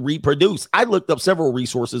men reproduce. I looked up several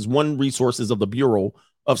resources. One resource is of the Bureau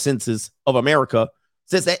of Census of America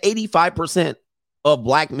says that 85% of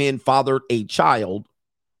black men fathered a child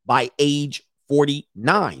by age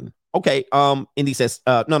 49. Okay. And he says,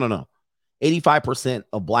 no. 85%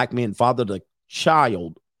 of black men fathered a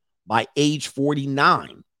child by age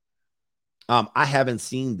 49. I haven't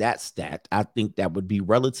seen that stat. I think that would be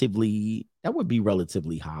relatively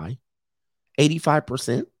high.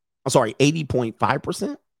 85%. I'm sorry,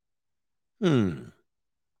 80.5%.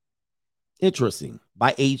 Interesting.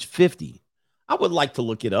 By age 50. I would like to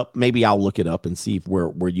look it up. Maybe I'll look it up and see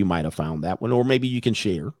where you might have found that one, or maybe you can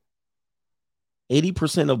share.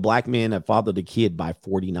 80% of black men have fathered a kid by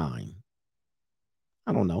 49.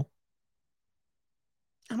 I don't know.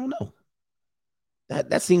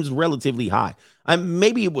 That seems relatively high.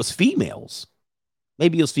 Maybe it was females.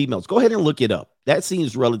 Go ahead and look it up. That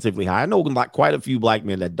seems relatively high. I know like quite a few black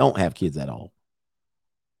men that don't have kids at all.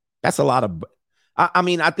 That's a lot of. I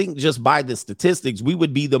mean, I think just by the statistics, we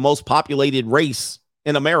would be the most populated race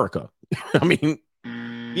in America. I mean,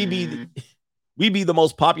 we'd be the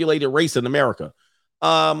most populated race in America.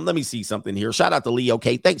 Let me see something here. Shout out to Leo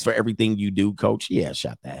K. Thanks for everything you do, Coach. Yeah,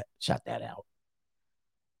 shout that out.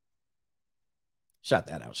 Shout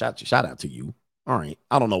that out. Shout out to you. All right.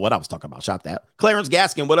 I don't know what I was talking about. Shout that. Clarence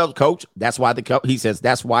Gaskin, what up, Coach? That's why he says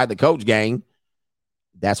that's why the Coach gang.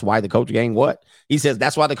 That's why the Coach gang what? He says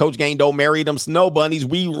that's why the Coach gang don't marry them snow bunnies.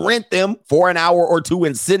 We rent them for an hour or two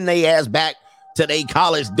and send their ass back to their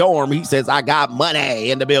college dorm. He says I got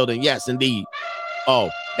money in the building. Yes, indeed.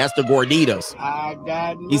 Oh, that's the Gorditas.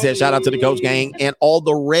 He said, shout out to the Coach gang and all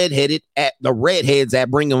the redheads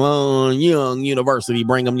at Brigham Young University.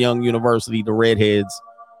 Brigham Young University, the redheads.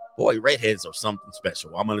 Boy, redheads are something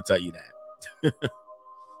special. I'm going to tell you that.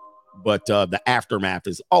 But the aftermath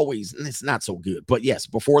is always, it's not so good. But yes,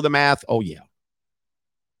 before the math, oh yeah.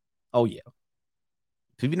 Oh yeah.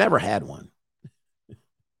 If you've never had one.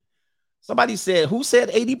 Somebody said, who said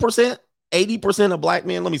 80%? 80% of black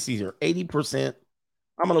men. Let me see here. 80%.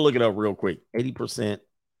 I'm going to look it up real quick. 80%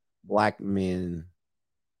 black men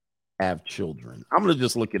have children. I'm going to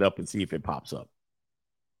just look it up and see if it pops up.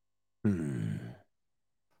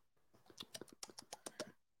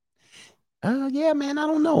 Yeah, man. I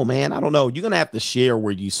don't know, man. I don't know. You're going to have to share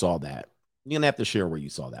where you saw that. You're going to have to share where you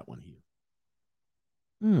saw that one here.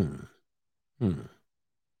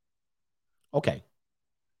 Okay.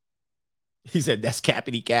 He said, that's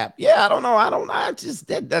cappity cap. Yeah, I don't know. I just,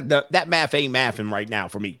 that math ain't mathing right now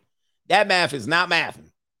for me. That math is not mathing.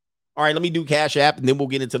 All right, let me do Cash App, and then we'll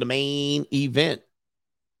get into the main event.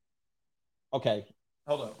 Okay,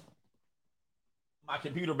 hold on. My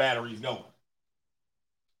computer battery's going.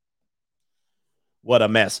 What a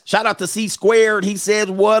mess. Shout out to C Squared. He said,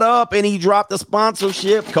 what up? And he dropped the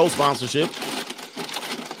sponsorship, co-sponsorship.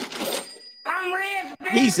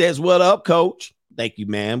 He says, what up, coach? Thank you,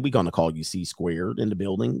 man. We're going to call you C Squared in the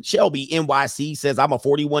building. Shelby NYC says, I'm a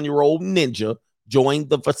 41-year-old ninja. Joined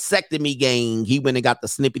the vasectomy gang. He went and got the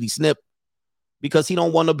snippety snip because he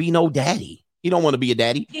don't want to be no daddy. He don't want to be a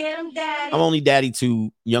daddy. Get him, daddy. I'm only daddy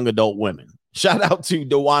to young adult women. Shout out to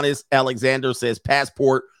Dewanis Alexander says,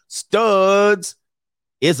 passport studs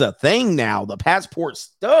is a thing now. The passport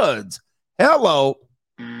studs. Hello.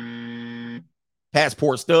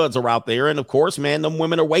 Passport studs are out there. And of course, man, them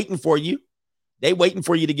women are waiting for you. They waiting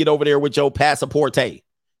for you to get over there with your passaporte.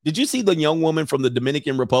 Did you see the young woman from the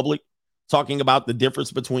Dominican Republic talking about the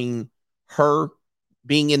difference between her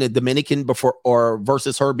being in a Dominican before or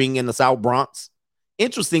versus her being in the South Bronx?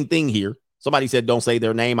 Interesting thing here. Somebody said, don't say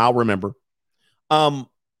their name. I'll remember.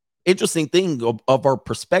 Interesting thing of her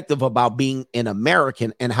perspective about being an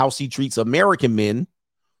American and how she treats American men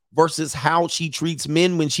versus how she treats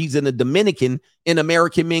men when she's in a Dominican and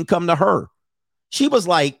American men come to her. She was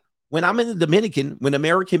like, when I'm in the Dominican, when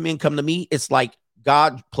American men come to me, it's like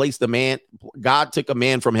God placed a man, God took a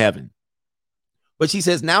man from heaven. But she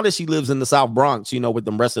says now that she lives in the South Bronx, with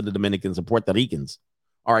the rest of the Dominicans and Puerto Ricans.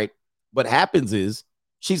 All right. What happens is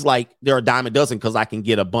she's like, they're a dime a dozen because I can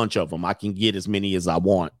get a bunch of them. I can get as many as I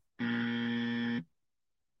want.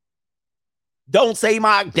 Don't say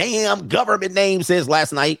my damn government name, says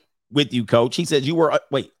last night with you, coach. He says you were,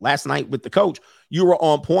 last night with the coach, you were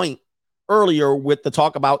on point earlier with the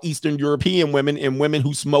talk about Eastern European women and women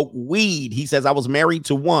who smoke weed. He says, I was married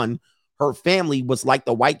to one. Her family was like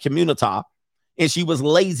the white community, and she was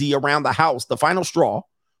lazy around the house. The final straw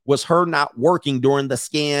was her not working during the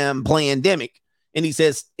scam pandemic. And he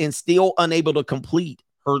says, and still unable to complete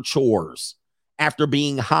her chores after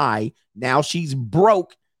being high. Now she's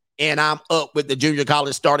broke, and I'm up with the junior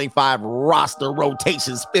college starting five roster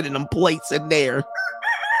rotation, spinning them plates in there.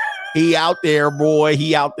 He out there, boy.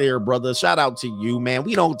 He out there, brother. Shout out to you, man.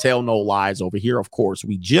 We don't tell no lies over here. Of course,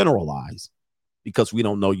 we generalize because we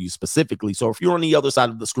don't know you specifically. So if you're on the other side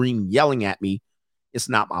of the screen yelling at me, it's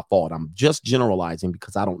not my fault. I'm just generalizing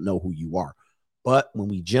because I don't know who you are. But when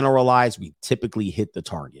we generalize, we typically hit the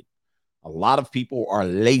target. A lot of people are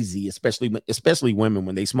lazy, especially women.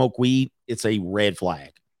 When they smoke weed, it's a red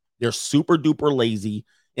flag. They're super duper lazy,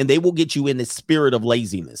 and they will get you in the spirit of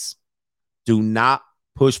laziness. Do not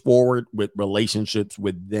push forward with relationships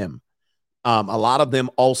with them. A lot of them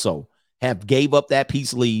also have gave up that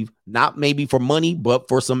peace leave, not maybe for money, but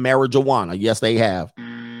for some marijuana. Yes, they have.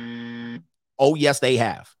 Oh, yes, they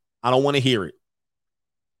have. I don't want to hear it.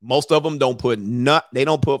 Most of them don't put they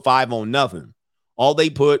don't put 5 on nothing. All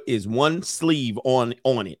they put is one sleeve on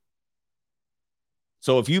it.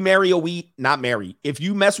 So if you if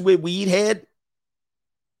you mess with weed head,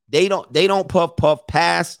 they don't puff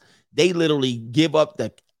pass. They literally give up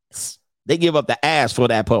the ass for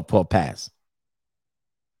that puff pass.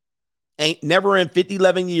 Ain't never in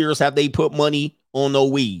 11 years have they put money on no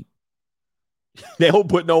weed. They don't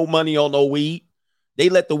put no money on no weed. They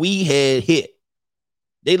let the weed head hit.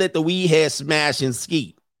 They let the weed head smash and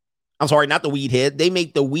skeet. I'm sorry, not the weed head. They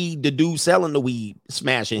make the dude selling the weed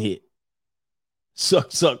smash and hit.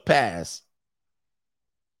 Suck, pass.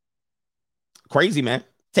 Crazy, man.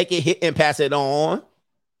 Take a hit and pass it on.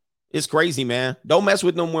 It's crazy, man. Don't mess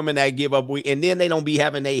with them women that give up weed, and then they don't be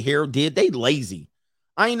having their hair did. They lazy.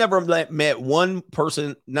 I ain't never met one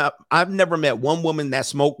person. I've never met one woman that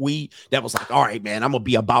smoked weed that was like, all right, man, I'm going to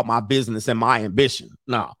be about my business and my ambition.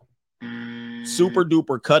 No. Super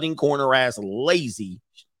duper cutting corner ass, lazy,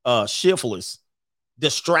 shiftless,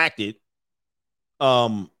 distracted,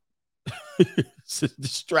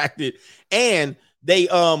 distracted, and they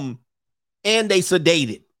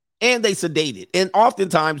sedated. and they sedated. And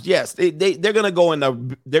oftentimes, yes, they're gonna go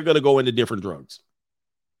into different drugs.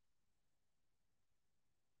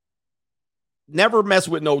 Never mess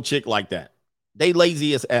with no chick like that. They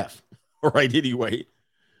lazy as F. All right. Anyway.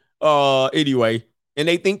 And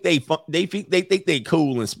they think they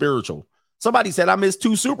cool and spiritual. Somebody said I missed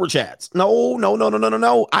 2 super chats. No.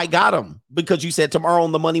 I got them because you said tomorrow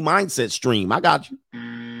on the Money Mindset stream. I got you.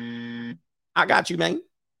 I got you, man.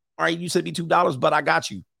 All right. You sent me $2, but I got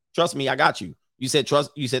you. Trust me. I got you. You said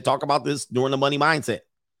talk about this during the Money Mindset.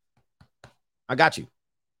 I got you.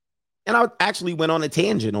 And I actually went on a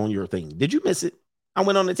tangent on your thing. Did you miss it? I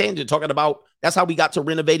went on a tangent talking about that's how we got to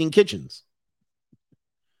renovating kitchens.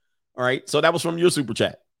 All right. So that was from your super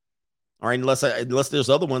chat. All right. Unless there's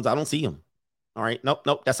other ones, I don't see them. All right.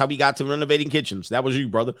 Nope. That's how we got to renovating kitchens. That was you,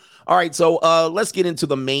 brother. All right. So let's get into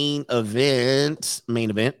the main event.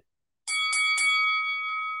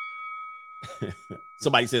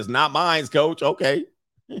 Somebody says, not mine, coach. Okay.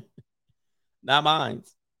 Not mine.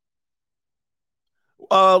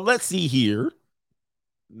 Let's see here.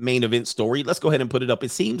 Main event story. Let's go ahead and put it up.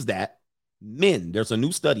 It seems that there's a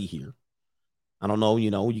new study here. I don't know,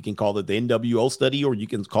 you can call it the NWO study, or you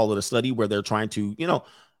can call it a study where they're trying to,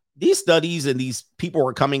 these studies and these people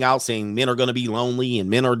are coming out saying men are going to be lonely and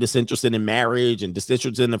men are disinterested in marriage and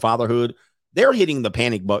disinterested in fatherhood. They're hitting the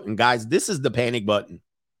panic button, guys. This is the panic button.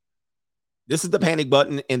 This is the panic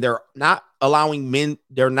button, and they're not allowing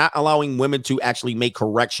women to actually make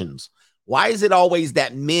corrections. Why is it always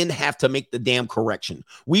that men have to make the damn correction?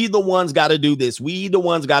 We the ones got to do this. We the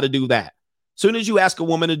ones got to do that. Soon as you ask a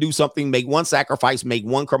woman to do something, make one sacrifice, make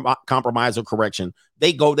one compromise or correction,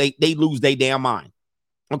 they lose their damn mind.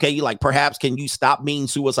 Okay, you like, perhaps, can you stop being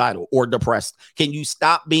suicidal or depressed? Can you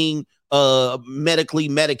stop being medically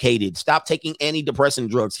medicated? Stop taking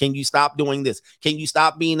antidepressant drugs. Can you stop doing this? Can you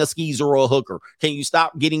stop being a skeezer or a hooker? Can you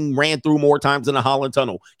stop getting ran through more times in a Holland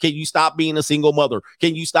tunnel? Can you stop being a single mother?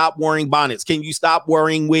 Can you stop wearing bonnets? Can you stop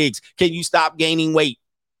wearing wigs? Can you stop gaining weight?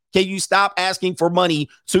 Can you stop asking for money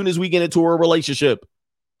soon as we get into a relationship?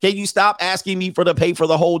 Can you stop asking me to pay for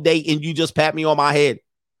the whole date and you just pat me on my head?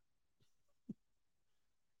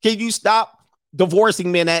 Can you stop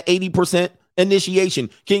divorcing men at 80% initiation?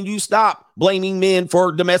 Can you stop blaming men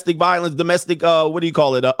for domestic violence,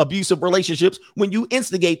 abusive relationships when you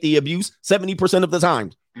instigate the abuse 70% of the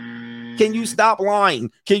time? Can you stop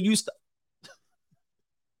lying? Can you stop?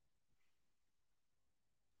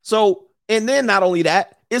 So, and then not only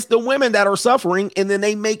that, it's the women that are suffering, and then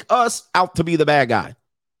they make us out to be the bad guy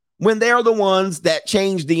when they're the ones that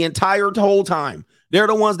changed the entire whole time. They're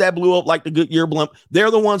the ones that blew up like the Goodyear blimp. They're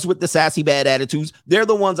the ones with the sassy bad attitudes. They're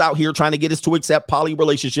the ones out here trying to get us to accept poly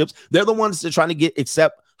relationships. They're the ones that are trying to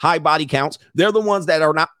accept high body counts. They're the ones that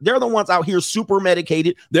are not. They're the ones out here super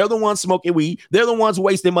medicated. They're the ones smoking weed. They're the ones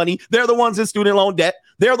wasting money. They're the ones in student loan debt.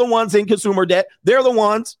 They're the ones in consumer debt. They're the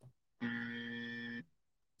ones.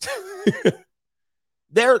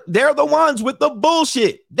 They're the ones with the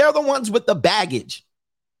bullshit. They're the ones with the baggage.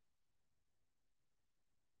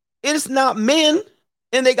 It's not men,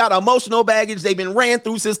 and they got emotional baggage they've been ran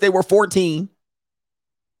through since they were 14.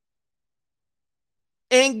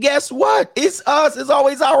 And guess what? It's us. It's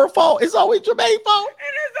always our fault. It's always Jermaine's fault.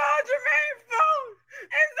 And it's all Jermaine's fault.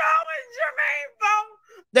 It's always Jermaine's fault.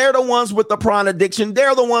 They're the ones with the prawn addiction.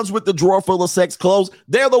 They're the ones with the drawer full of sex clothes.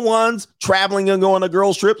 They're the ones traveling and going to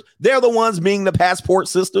girls' trips. They're the ones being the passport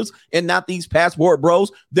sisters and not these passport bros.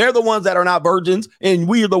 They're the ones that are not virgins, and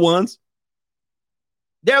we're the ones.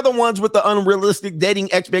 They're the ones with the unrealistic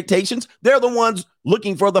dating expectations. They're the ones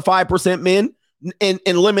looking for the 5% men and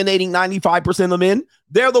eliminating 95% of men.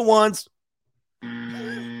 They're the ones.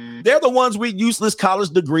 They're the ones with useless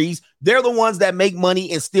college degrees. They're the ones that make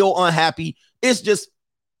money and still unhappy. It's just,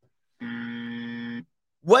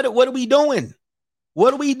 what are we doing?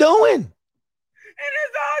 What are we doing? And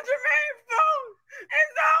it's all Jermaine's fault.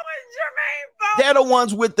 It's always Jermaine's fault. They're the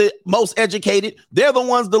ones with the most educated. They're the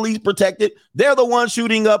ones the least protected. They're the ones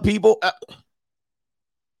shooting up people.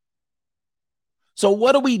 So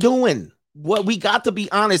what are we doing? What we got to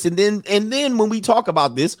be honest. And then when we talk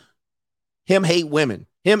about this, him hate women,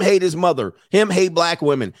 him hate his mother, him hate black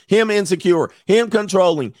women, him insecure, him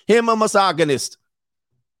controlling, him a misogynist.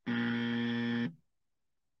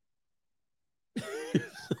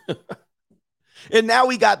 And now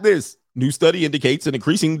we got this. New study indicates an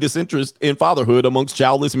increasing disinterest in fatherhood amongst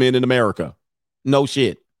childless men in America. No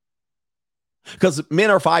shit. Because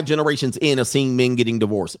men are 5 generations in of seeing men getting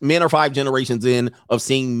divorced. Men are 5 generations in of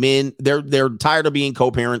seeing men. They're tired of being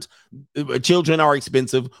co-parents. Children are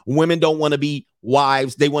expensive. Women don't want to be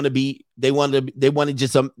wives. They want to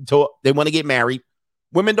get married.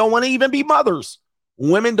 Women don't want to even be mothers.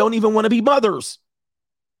 Women don't even want to be mothers.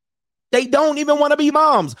 They don't even want to be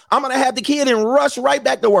moms. I'm going to have the kid and rush right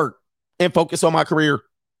back to work and focus on my career.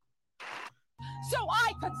 So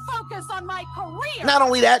I could focus on my career. Not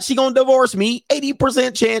only that, she going to divorce me.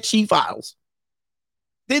 80% chance she files.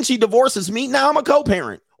 Then she divorces me. Now I'm a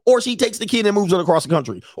co-parent. Or she takes the kid and moves it across the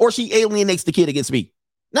country. Or she alienates the kid against me.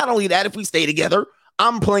 Not only that, if we stay together,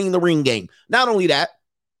 I'm playing the ring game. Not only that,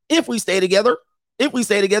 if we stay together,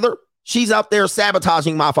 she's out there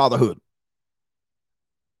sabotaging my fatherhood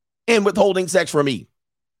and withholding sex from me.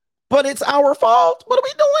 But it's our fault. What are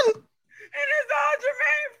we doing? And it's all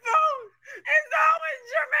Jermaine's fault. It's always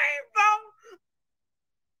Jermaine's fault.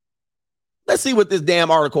 Let's see what this damn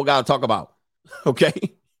article got to talk about.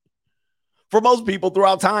 Okay. For most people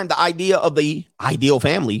throughout time, the idea of the ideal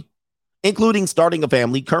family, including starting a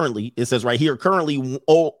family, currently, it says right here, currently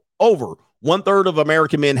over 1/3 of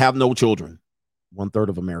American men have no children. 1/3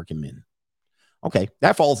 of American men. Okay,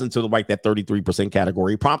 that falls into that 33%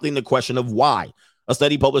 category, prompting the question of why. A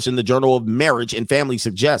study published in the Journal of Marriage and Family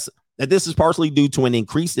suggests that this is partially due to an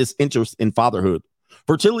increased interest in fatherhood.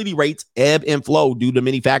 Fertility rates ebb and flow due to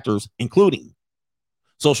many factors, including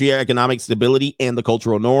socioeconomic stability and the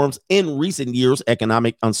cultural norms. In recent years,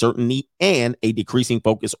 economic uncertainty and a decreasing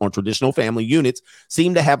focus on traditional family units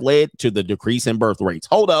seem to have led to the decrease in birth rates.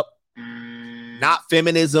 Hold up. Not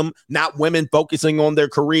feminism, not women focusing on their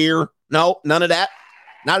career. No, none of that.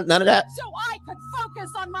 None of that. So I could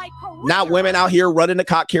focus on my career. Not women out here running the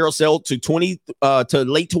cock carousel to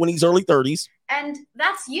late 20s, early 30s. And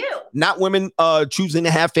that's you. Not women choosing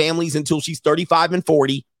to have families until she's 35 and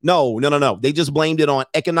 40. No. They just blamed it on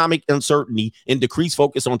economic uncertainty and decreased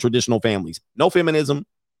focus on traditional families. No feminism,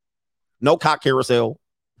 no cock carousel,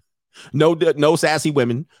 no sassy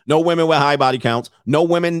women, no women with high body counts, no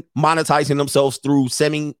women monetizing themselves through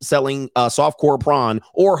selling softcore prawn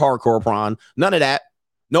or hardcore prawn. None of that.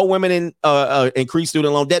 No women in increased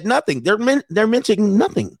student loan debt. Nothing. They're mentioning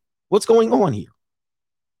nothing. What's going on here?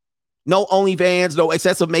 No OnlyFans, no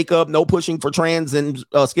excessive makeup, no pushing for trans and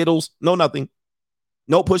Skittles, no nothing.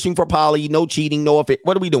 No pushing for poly, no cheating, no affair.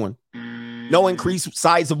 What are we doing? No increased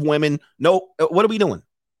size of women. No, what are we doing?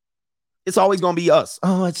 It's always going to be us.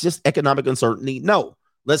 Oh, it's just economic uncertainty. No,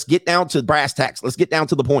 let's get down to brass tacks. Let's get down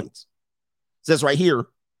to the points. It says right here,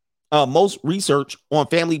 most research on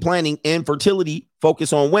family planning and fertility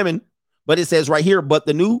focus on women, but it says right here, but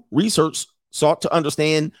the new research sought to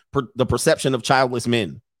understand the perception of childless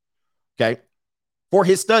men. Okay. For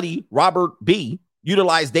his study, Robert B.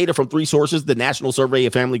 utilized data from 3 sources: the National Survey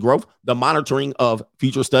of Family Growth, the Monitoring of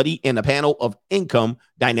Future Study, and a panel of income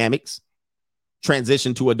dynamics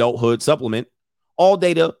transition to adulthood supplement. All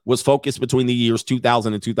data was focused between the years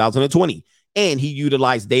 2000 and 2020. And he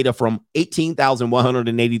utilized data from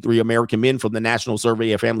 18,183 American men from the National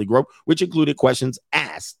Survey of Family Growth, which included questions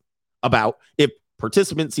asked about if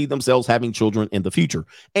participants see themselves having children in the future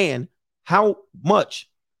and how much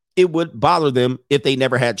it would bother them if they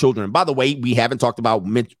never had children. By the way, we haven't talked about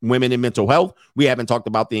women in mental health. We haven't talked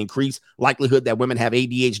about the increased likelihood that women have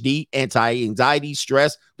ADHD, anti-anxiety,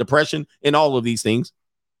 stress, depression, and all of these things.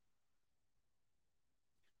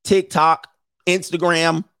 TikTok,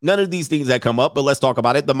 Instagram, none of these things that come up, but let's talk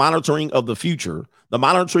about it. The Monitoring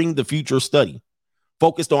the Future study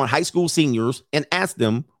focused on high school seniors and asked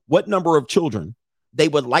them what number of children they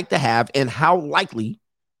would like to have and how likely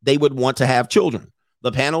they would want to have children.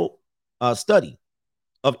 The panel study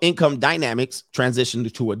of income dynamics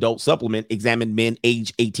transitioned to adult supplement examined men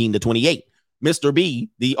age 18 to 28. Mr. B,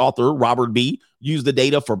 the author, Robert B, used the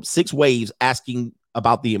data from 6 waves asking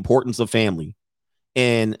about the importance of family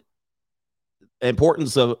and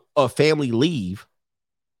importance of family leave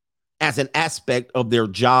as an aspect of their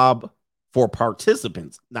job for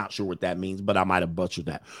participants. Not sure what that means, but I might have butchered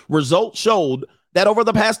that. Results showed that over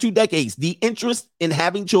the past 2 decades, the interest in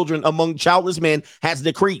having children among childless men has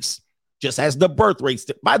decreased, just as the birth rates.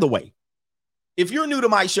 By the way, if you're new to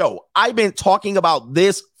my show, I've been talking about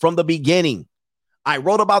this from the beginning. I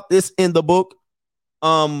wrote about this in the book,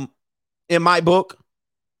 in my book,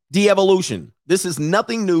 De-Evolution. This is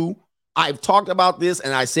nothing new. I've talked about this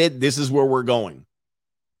and I said this is where we're going.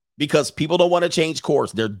 Because people don't want to change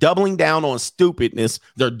course. They're doubling down on stupidness.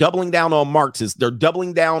 They're doubling down on Marxists. They're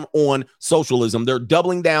doubling down on socialism. They're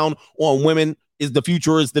doubling down on women is the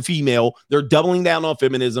future is the female. They're doubling down on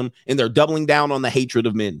feminism, and they're doubling down on the hatred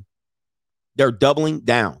of men. They're doubling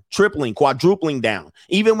down, tripling, quadrupling down.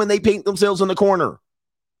 Even when they paint themselves in the corner,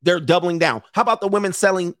 they're doubling down. How about the women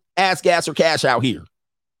selling ass, gas, or cash out here?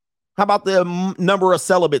 How about the number of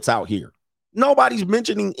celibates out here? Nobody's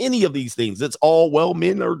mentioning any of these things. It's all, well,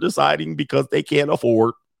 men are deciding because they can't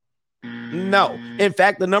afford. No. In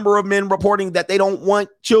fact, the number of men reporting that they don't want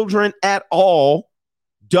children at all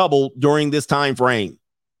doubled during this time frame.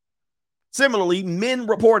 Similarly, men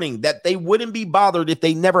reporting that they wouldn't be bothered if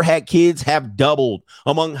they never had kids have doubled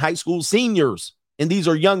among high school seniors. And these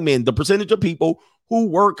are young men. The percentage of people who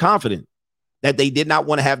were confident that they did not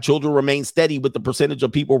want to have children remain steady, with the percentage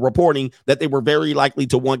of people reporting that they were very likely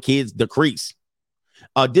to want kids decrease.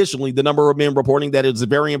 Additionally, the number of men reporting that it's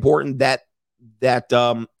very important that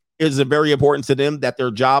is very important to them that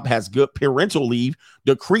their job has good parental leave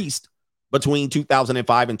decreased between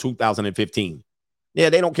 2005 and 2015. Yeah,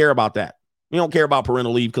 they don't care about that. We don't care about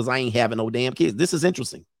parental leave because I ain't having no damn kids. This is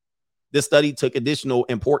interesting. This study took additional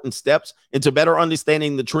important steps into better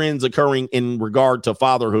understanding the trends occurring in regard to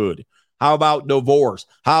fatherhood. How about divorce?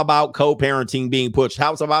 How about co-parenting being pushed?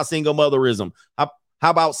 How about single motherism? How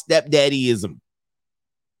about stepdaddyism?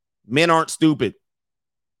 Men aren't stupid.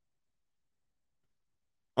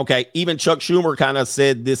 Okay, even Chuck Schumer kind of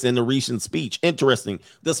said this in the recent speech. Interesting.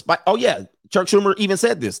 Chuck Schumer even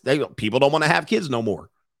said this. People don't want to have kids no more.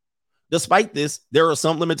 Despite this, there are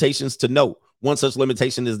some limitations to note. One such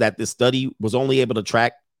limitation is that this study was only able to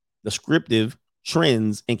track descriptive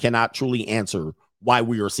trends and cannot truly answer why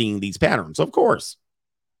we are seeing these patterns. Of course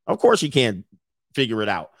you can't figure it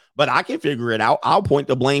out, but I can figure it out. I'll point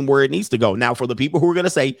the blame where it needs to go. Now, for the people who are going to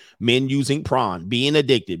say men using prawn, being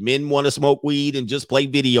addicted, men want to smoke weed and just play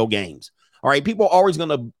video games. All right. People are always going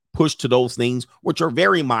to push to those things, which are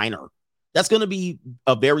very minor. That's going to be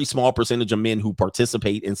a very small percentage of men who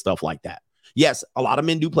participate in stuff like that. Yes, a lot of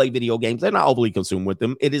men do play video games. They're not overly consumed with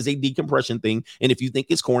them. It is a decompression thing. And if you think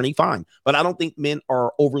it's corny, fine. But I don't think men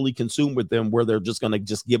are overly consumed with them where they're just going to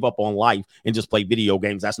just give up on life and just play video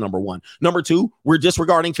games. That's number one. Number two, we're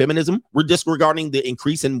disregarding feminism. We're disregarding the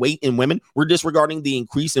increase in weight in women. We're disregarding the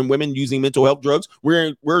increase in women using mental health drugs.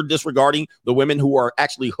 We're disregarding the women who are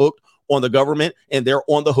actually hooked on the government, and they're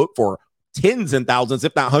on the hook for tens and thousands,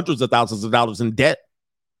 if not hundreds of thousands of dollars in debt.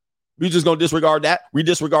 We're just going to disregard that. We're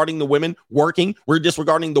disregarding the women working. We're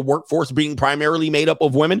disregarding the workforce being primarily made up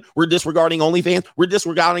of women. We're disregarding OnlyFans. We're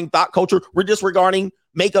disregarding thought culture. We're disregarding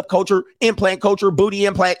makeup culture, implant culture, booty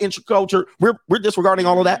implant culture. We're disregarding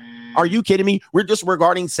all of that. Are you kidding me? We're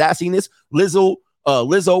disregarding sassiness.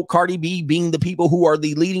 Lizzo, Cardi B being the people who are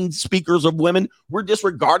the leading speakers of women. We're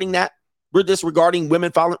disregarding that. We're disregarding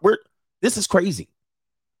women following. This is crazy.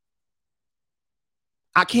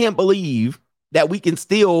 I can't believe that we can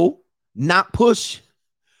still not push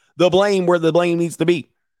the blame where the blame needs to be,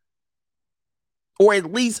 or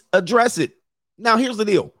at least address it. Now, here's the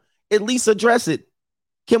deal. At least address it.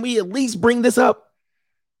 Can we at least bring this up?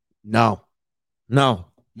 No.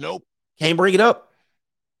 Nope. Can't bring it up.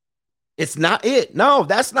 It's not it. No,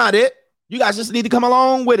 that's not it. You guys just need to come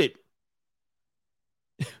along with it.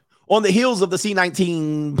 On the heels of the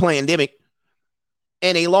C-19 pandemic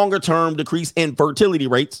and a longer-term decrease in fertility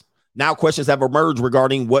rates, now questions have emerged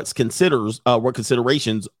regarding what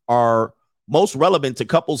considerations are most relevant to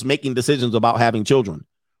couples making decisions about having children,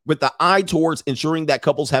 with the eye towards ensuring that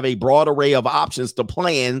couples have a broad array of options to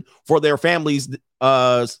plan for their families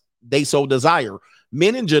they so desire.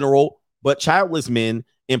 Men in general, but childless men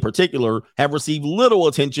in particular, have received little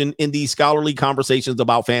attention in these scholarly conversations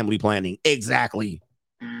about family planning. Exactly.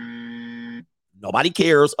 Nobody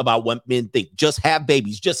cares about what men think. Just have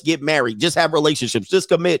babies. Just get married. Just have relationships. Just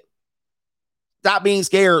commit. Stop being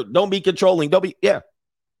scared. Don't be controlling.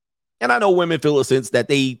 And I know women feel a sense that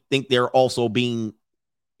they think they're also being,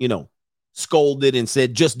 scolded and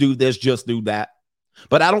said, just do this, just do that.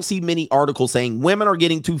 But I don't see many articles saying women are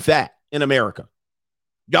getting too fat in America.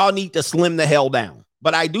 Y'all need to slim the hell down.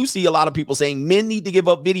 But I do see a lot of people saying men need to give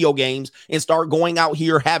up video games and start going out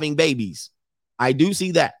here having babies. I do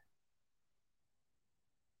see that.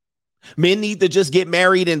 Men need to just get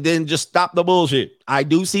married and then just stop the bullshit. I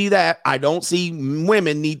do see that. I don't see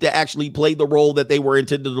women need to actually play the role that they were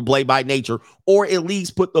intended to play by nature, or at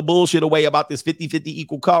least put the bullshit away about this 50-50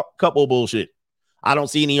 equal couple bullshit. I don't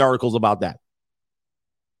see any articles about that.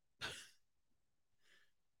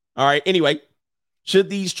 All right. Anyway, should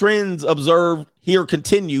these trends observed here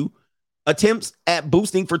continue, attempts at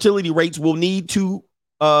boosting fertility rates will need to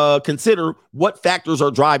consider what factors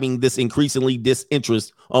are driving this increasingly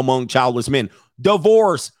disinterest among childless men.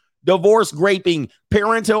 Divorce, graping,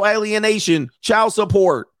 parental alienation, child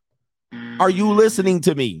support. Are you listening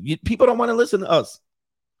to me? People don't want to listen to us.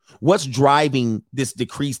 What's driving this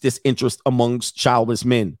decreased disinterest amongst childless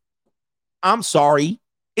men? I'm sorry.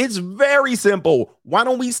 It's very simple. Why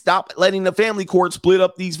don't we stop letting the family court split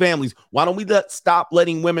up these families? Why don't we stop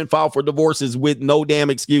letting women file for divorces with no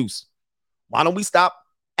damn excuse? Why don't we stop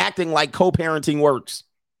acting like co-parenting works?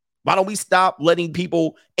 Why don't we stop letting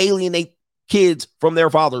people alienate kids from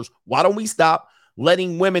their fathers? Why don't we stop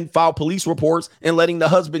letting women file police reports and letting the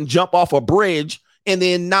husband jump off a bridge and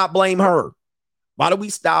then not blame her? Why do we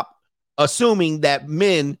stop assuming that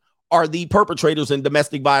men are the perpetrators in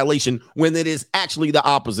domestic violation when it is actually the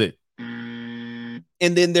opposite? And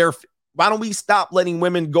then why don't we stop letting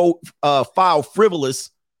women go file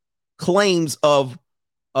frivolous claims of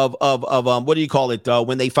what do you call it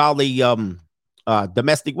when they file the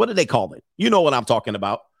domestic, what do they call it? You know what I'm talking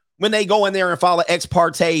about. When they go in there and file an ex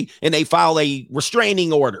parte and they file a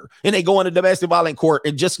restraining order and they go into domestic violence court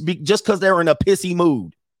and just because they're in a pissy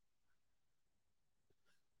mood.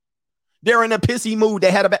 They're in a pissy mood.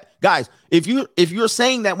 They had guys, if you're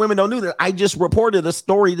saying that women don't do that, I just reported a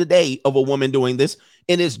story today of a woman doing this,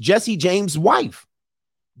 and it's Jesse James' wife.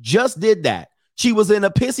 Just did that. She was in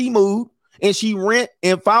a pissy mood and she went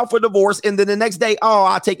and filed for divorce, and then the next day, oh,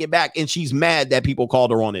 I'll take it back, and she's mad that people called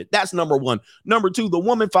her on it. That's number one. Number two, the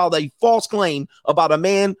woman filed a false claim about a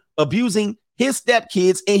man abusing his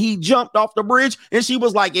stepkids, and he jumped off the bridge, and she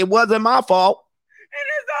was like, it wasn't my fault. And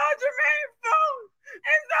it's all Jermaine's fault.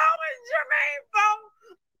 It's always Jermaine's fault.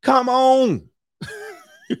 Come on.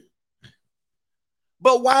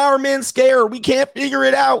 But why are men scared? We can't figure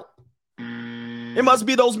it out. It must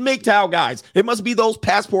be those MGTOW guys. It must be those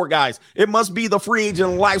passport guys. It must be the free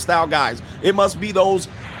agent lifestyle guys. It must be those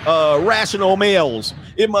rational males.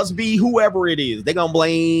 It must be whoever it is. They're going to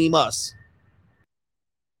blame us.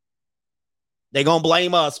 They're going to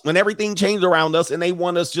blame us when everything changed around us, and they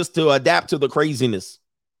want us just to adapt to the craziness.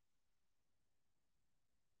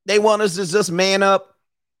 They want us to just man up.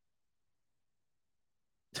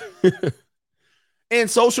 And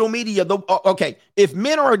social media, okay, if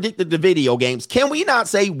men are addicted to video games, can we not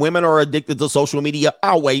say women are addicted to social media?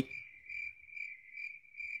 I'll wait.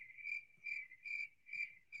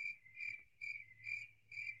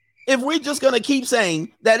 If we're just going to keep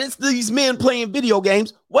saying that it's these men playing video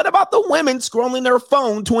games, what about the women scrolling their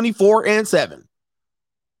phone 24/7?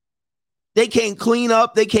 They can't clean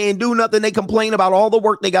up. They can't do nothing. They complain about all the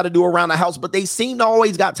work they got to do around the house, but they seem to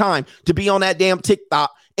always got time to be on that damn TikTok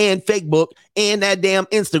and Facebook and that damn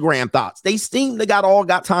Instagram thoughts. They seem to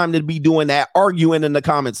got time to be doing that, arguing in the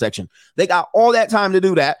comment section. They got all that time to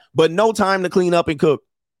do that, but no time to clean up and cook.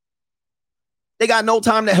 They got no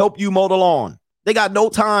time to help you mow the lawn. They got no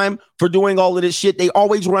time for doing all of this shit. They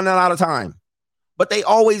always running out of time, but they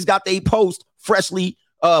always got their post freshly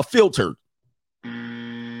filtered.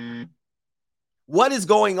 What is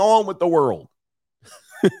going on with the world?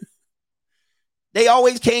 They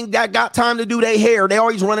always got time to do their hair. They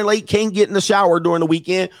always running late, can't get in the shower during the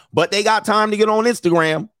weekend, but they got time to get on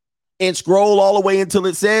Instagram and scroll all the way until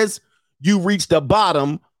it says you reach the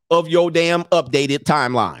bottom of your damn updated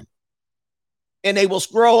timeline. And they will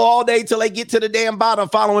scroll all day till they get to the damn bottom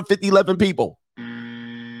following 11 people.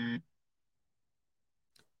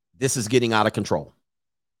 This is getting out of control.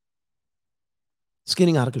 It's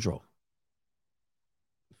getting out of control.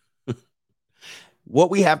 What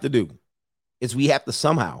we have to do is we have to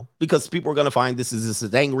somehow, because people are going to find this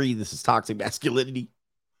is angry, this is toxic masculinity.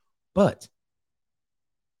 But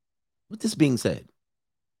with this being said,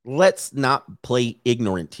 let's not play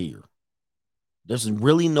ignorant here. There's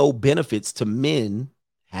really no benefits to men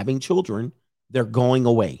having children. They're going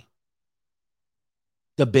away.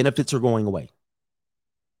 The benefits are going away.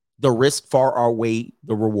 The risk far outweigh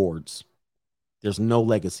the rewards. There's no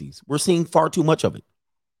legacies. We're seeing far too much of it.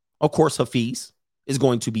 Of course, Hafiz is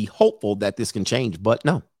going to be hopeful that this can change, but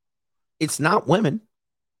no, it's not women.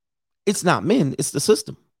 It's not men. It's the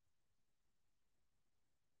system.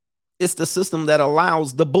 It's the system that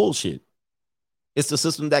allows the bullshit. It's the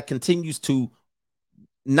system that continues to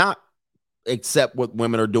not accept what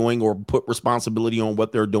women are doing or put responsibility on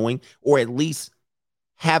what they're doing, or at least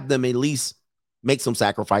have them at least make some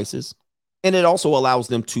sacrifices. And it also allows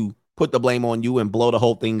them to put the blame on you and blow the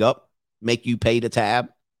whole thing up, make you pay the tab,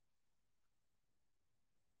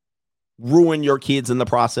 ruin your kids in the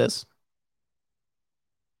process.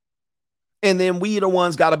 And then we the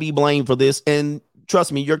ones got to be blamed for this. And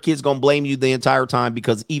trust me, your kid's going to blame you the entire time,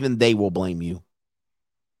 because even they will blame you.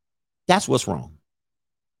 That's what's wrong.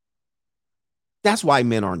 That's why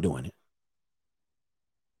men aren't doing it.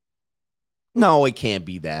 No, it can't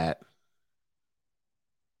be that.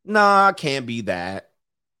 Nah, it can't be that.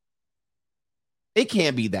 It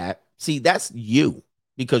can't be that. See, that's you,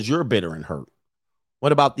 because you're bitter and hurt.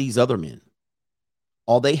 What about these other men?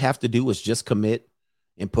 All they have to do is just commit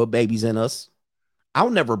and put babies in us. I'll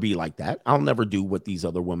never be like that. I'll never do what these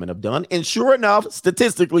other women have done. And sure enough,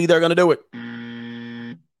 statistically, they're going to do it.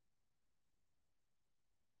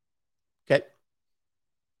 Okay.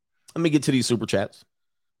 Let me get to these super chats.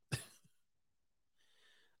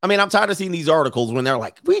 I mean, I'm tired of seeing these articles when they're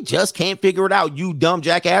like, we just can't figure it out, you dumb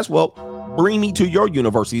jackass. Well, bring me to your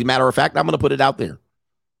university. Matter of fact, I'm going to put it out there.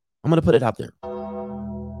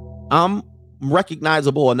 I'm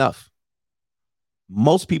recognizable enough.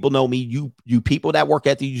 Most people know me. You people that work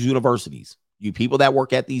at these universities, you people that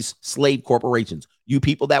work at these slave corporations, you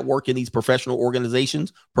people that work in these professional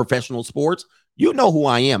organizations, professional sports, you know who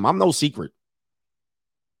I am. I'm no secret.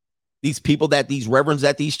 These people these reverends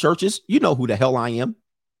at these churches, you know who the hell I am.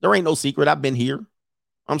 There ain't no secret. I've been here.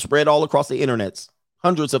 I'm spread all across the internets.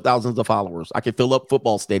 Hundreds of thousands of followers. I can fill up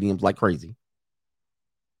football stadiums like crazy.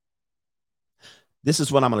 This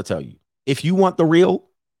is what I'm going to tell you. If you want the real,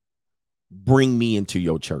 bring me into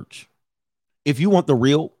your church. If you want the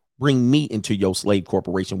real, bring me into your slave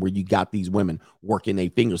corporation where you got these women working their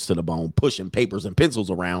fingers to the bone, pushing papers and pencils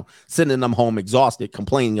around, sending them home exhausted,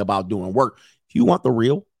 complaining about doing work. If you want the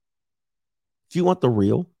real,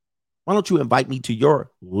 why don't you invite me to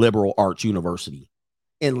your liberal arts university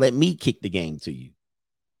and let me kick the game to you?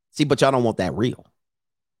 See, but y'all don't want that real.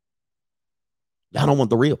 Y'all don't want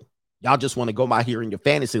the real. Y'all just want to go by here in your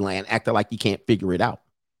fantasy land acting like you can't figure it out.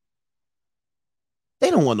 They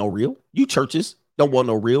don't want no real. You churches don't want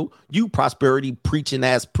no real. You prosperity preaching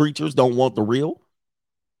ass preachers don't want the real.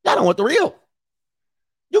 Y'all don't want the real.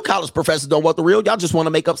 You college professors don't want the real. Y'all just want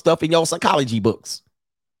to make up stuff in your psychology books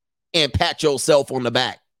and pat yourself on the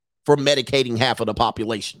back for medicating half of the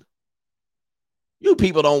population. You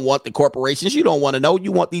people don't want the corporations. You don't want to know.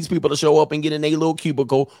 You want these people to show up and get in a little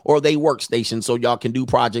cubicle or they workstation so y'all can do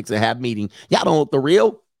projects and have meetings. Y'all don't want the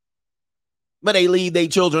real. But they leave their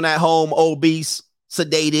children at home, obese,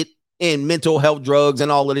 sedated, and mental health drugs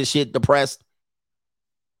and all of this shit, depressed.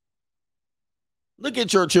 Look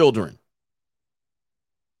at your children.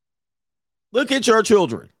 Look at your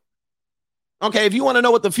children. Okay, if you want to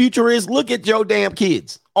know what the future is, look at your damn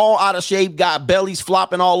kids. All out of shape, got bellies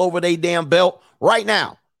flopping all over their damn belt right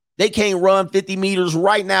now. They can't run 50 meters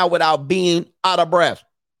right now without being out of breath.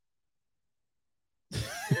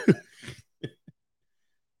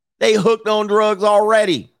 They hooked on drugs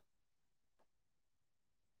already.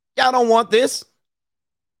 Y'all don't want this.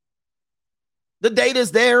 The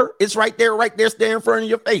data's there. It's right there, staring in front of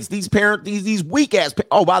your face. These parents, these weak ass.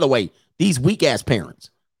 Oh, by the way, these weak ass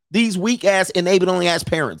parents. These weak ass enabling ass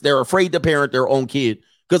parents, they're afraid to parent their own kid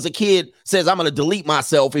because the kid says, I'm going to delete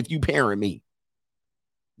myself if you parent me.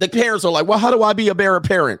 The parents are like, well, how do I be a better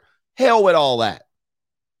parent? Hell with all that.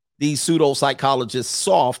 These pseudo psychologists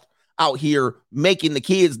soft out here making the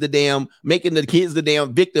kids the damn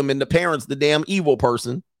victim and the parents the damn evil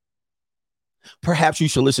person. Perhaps you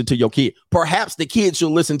should listen to your kid. Perhaps the kids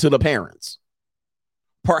should listen to the parents.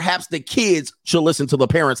 Perhaps the kids should listen to the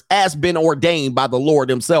parents as been ordained by the Lord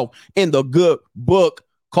himself in the good book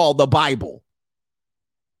called the Bible.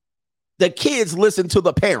 The kids listen to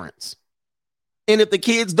the parents. And if the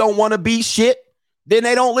kids don't want to be shit, then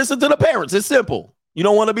they don't listen to the parents. It's simple. You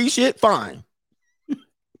don't want to be shit? Fine.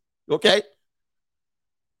 Okay?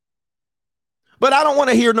 But I don't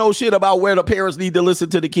want to hear no shit about where the parents need to listen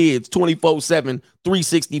to the kids 24/7,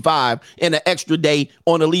 365, and an extra day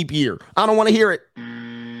on a leap year. I don't want to hear it.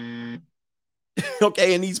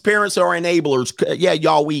 Okay, and these parents are enablers. Yeah,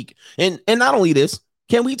 y'all weak. And not only this,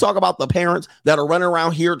 can we talk about the parents that are running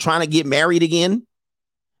around here trying to get married again?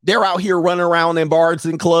 They're out here running around in bars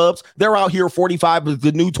and clubs. They're out here 45 is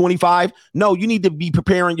the new 25. No, you need to be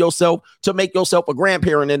preparing yourself to make yourself a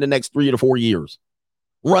grandparent in the next 3 to 4 years.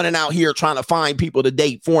 Running out here trying to find people to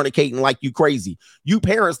date, fornicating like you crazy. You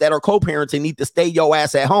parents that are co-parenting need to stay your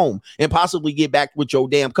ass at home and possibly get back with your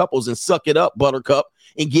damn couples and suck it up, buttercup,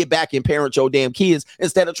 and get back and parent your damn kids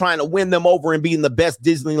instead of trying to win them over and being the best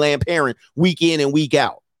Disneyland parent week in and week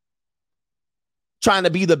out. Trying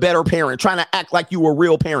to be the better parent, trying to act like you a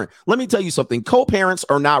real parent. Let me tell you something. Co-parents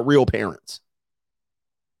are not real parents.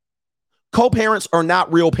 Co-parents are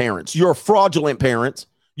not real parents. You're fraudulent parents.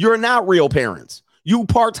 You're not real parents. You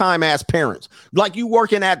part-time ass parents. Like you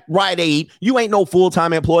working at Rite Aid. You ain't no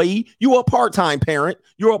full-time employee. You a part-time parent.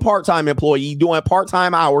 You're a part-time employee doing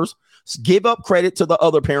part-time hours. Give up credit to the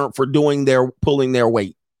other parent for pulling their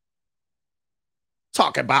weight.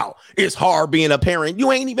 Talk about it's hard being a parent.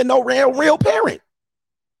 You ain't even no real parent.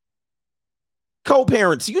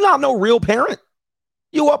 Co-parents, you not no real parent.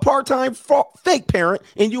 You a part-time fake parent,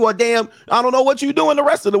 and you a damn, I don't know what you doing the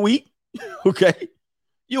rest of the week. Okay.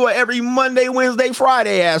 You are every Monday, Wednesday,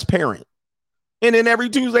 Friday ass parent. And then every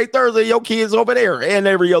Tuesday, Thursday, your kids over there, and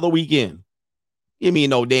every other weekend. Give me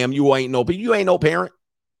no damn, you ain't no parent.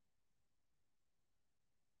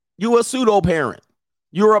 You a pseudo parent.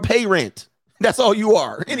 You're a parent. That's all you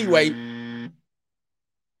are. Anyway,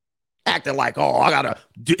 Acting like, oh, I got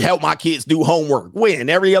to help my kids do homework. When?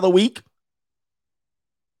 Every other week?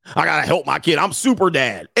 I got to help my kid. I'm super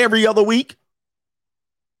dad. Every other week?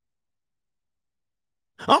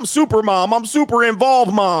 I'm super mom. I'm super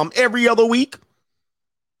involved mom. Every other week?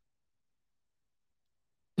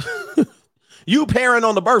 You parent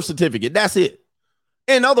on the birth certificate. That's it.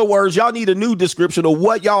 In other words, y'all need a new description of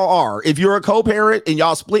what y'all are. If you're a co-parent and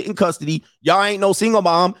y'all split in custody, y'all ain't no single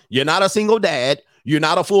mom. You're not a single dad. You're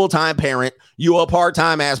not a full-time parent. You're a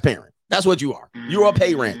part-time ass parent. That's what you are. You're a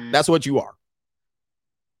pay rent. That's what you are.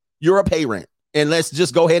 You're a pay rent. And let's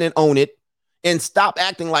just go ahead and own it and stop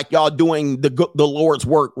acting like y'all doing the Lord's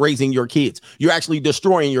work raising your kids. You're actually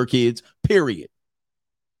destroying your kids, period.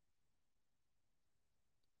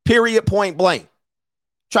 Period, point blank.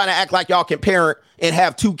 Trying to act like y'all can parent and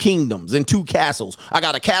have two kingdoms and two castles. I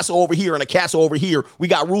got a castle over here and a castle over here. We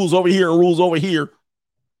got rules over here and rules over here.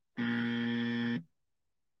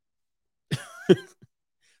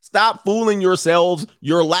 Stop fooling yourselves.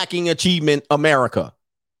 You're lacking achievement, America.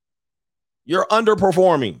 You're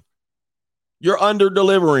underperforming. You're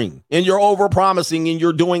under-delivering, and you're over-promising, and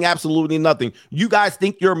you're doing absolutely nothing. You guys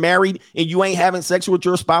think you're married, and you ain't having sex with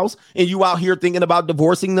your spouse, and you out here thinking about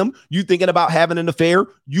divorcing them. You thinking about having an affair.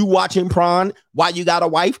 You watching porn while you got a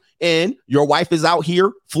wife, and your wife is out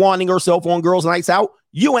here flaunting herself on girls' nights out.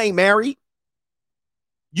 You ain't married.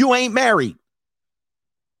 You ain't married.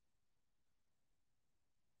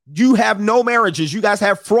 You have no marriages. You guys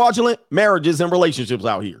have fraudulent marriages and relationships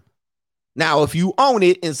out here. Now, if you own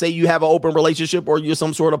it and say you have an open relationship or you're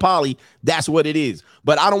some sort of poly, that's what it is.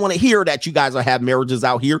 But I don't want to hear that you guys have marriages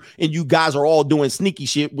out here and you guys are all doing sneaky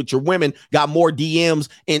shit with your women, got more DMs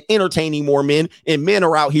and entertaining more men, and men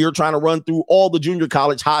are out here trying to run through all the junior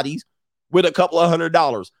college hotties with a couple of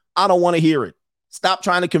 $100. I don't want to hear it. Stop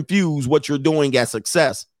trying to confuse what you're doing as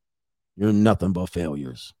success. You're nothing but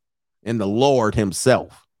failures. And the Lord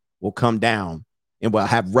himself will come down and will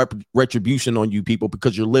have retribution on you people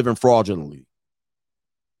because you're living fraudulently.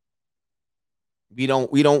 We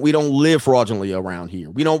don't live fraudulently around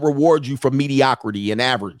here. We don't reward you for mediocrity and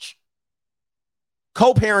average.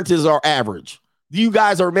 Co-parents are average. You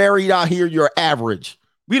guys are married out here, you're average.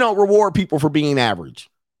 We don't reward people for being average.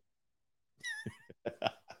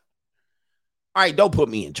 All right, don't put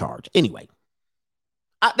me in charge. Anyway,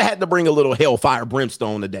 I had to bring a little hellfire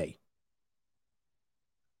brimstone today.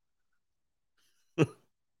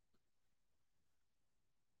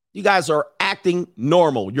 You guys are acting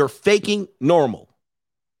normal. You're faking normal.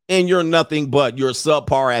 And you're nothing but you're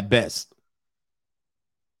subpar at best.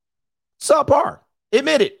 Subpar.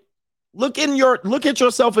 Admit it. Look at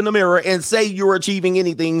yourself in the mirror and say you're achieving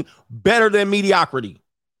anything better than mediocrity.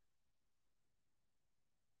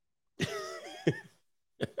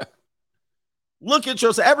 Look at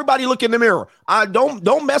yourself. Everybody look in the mirror.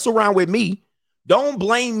 Don't mess around with me. Don't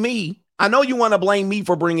blame me. I know you want to blame me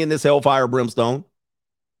for bringing this hellfire brimstone.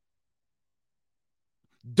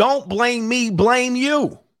 Don't blame me, blame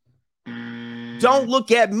you. Don't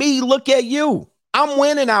look at me, look at you. I'm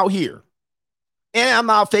winning out here. And I'm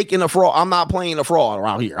not faking a fraud. I'm not playing a fraud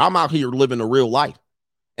around here. I'm out here living a real life.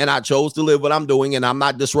 And I chose to live what I'm doing, and I'm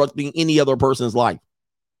not disrupting any other person's life.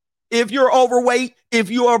 If you're overweight, if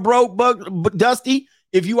you are broke, dusty,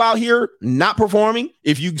 if you out here not performing,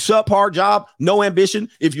 if you subpar job, no ambition,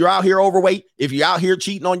 if you're out here overweight, if you're out here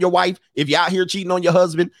cheating on your wife, if you're out here cheating on your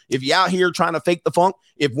husband, if you're out here trying to fake the funk,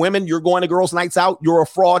 if women, you're going to girls' nights out, you're a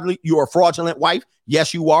fraudulent wife.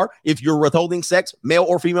 Yes, you are. If you're withholding sex, male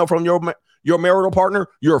or female, from your marital partner,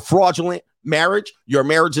 you're a fraudulent marriage. Your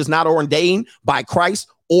marriage is not ordained by Christ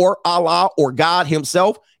or Allah or God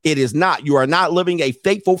himself. It is not. You are not living a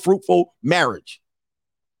faithful, fruitful marriage.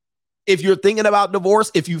 If you're thinking about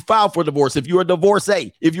divorce, if you file for divorce, if you're a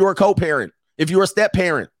divorcee, if you're a co-parent, if you're a step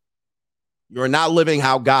parent, you're not living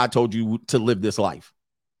how God told you to live this life.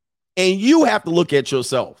 And you have to look at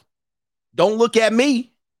yourself. Don't look at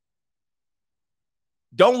me.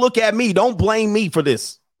 Don't look at me. Don't blame me for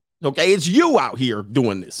this. Okay, it's you out here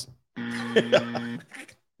doing this.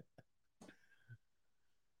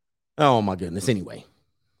 Oh my goodness. Anyway.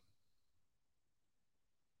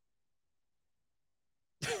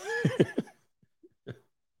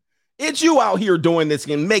 It's you out here doing this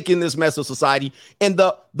and making this mess of society. And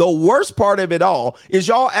the worst part of it all is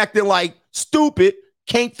y'all acting like stupid,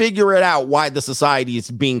 can't figure it out why the society is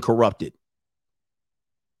being corrupted.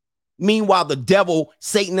 Meanwhile, the devil,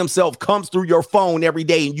 Satan himself, comes through your phone every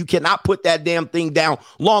day and you cannot put that damn thing down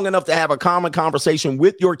long enough to have a common conversation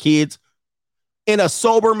with your kids in a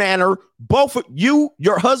sober manner. Both you,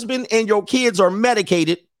 your husband, and your kids are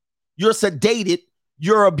medicated. You're sedated.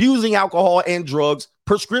 You're abusing alcohol and drugs,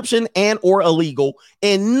 prescription and or illegal,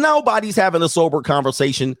 and nobody's having a sober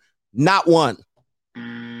conversation. Not one.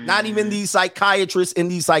 Not even these psychiatrists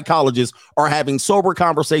and these psychologists are having sober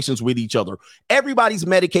conversations with each other. Everybody's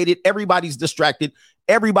medicated. Everybody's distracted.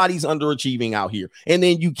 Everybody's underachieving out here. And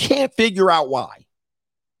then you can't figure out why.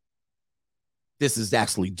 This is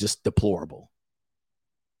actually just deplorable.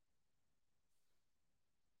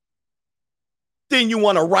 Then you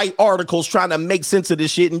want to write articles trying to make sense of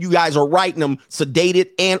this shit, and you guys are writing them sedated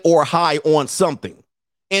and or high on something,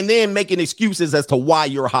 and then making excuses as to why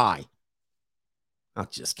you're high. I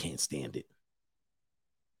just can't stand it.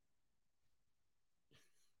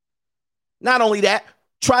 Not only that,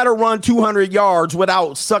 try to run 200 yards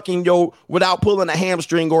without pulling a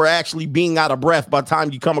hamstring or actually being out of breath by the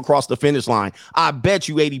time you come across the finish line. I bet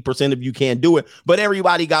you 80% of you can't do it, but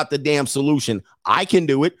everybody got the damn solution. I can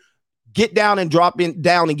do it. Get down and drop in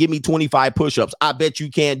down and give me 25 push-ups. I bet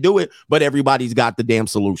you can't do it, but everybody's got the damn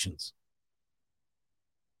solutions.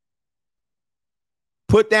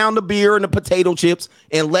 Put down the beer and the potato chips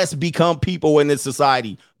and let's become people in this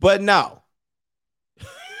society. But no.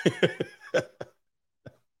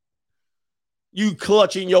 You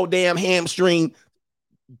clutching your damn hamstring,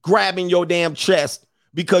 grabbing your damn chest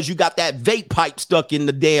because you got that vape pipe stuck in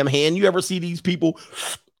the damn hand. You ever see these people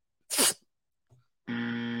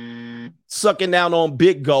sucking down on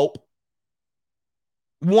big gulp,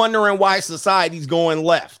 wondering why society's going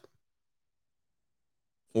left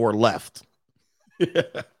or left?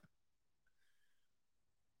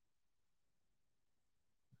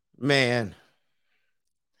 Man,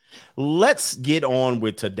 let's get on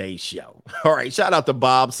with today's show. All right, shout out to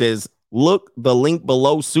Bob, says, look the link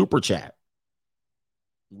below super chat.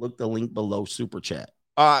 Look the link below super chat.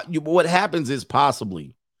 What happens is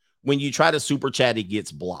possibly when you try to super chat, it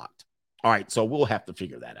gets blocked. All right, so we'll have to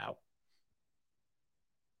figure that out.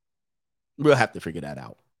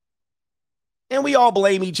 And we all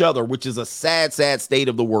blame each other, which is a sad, sad state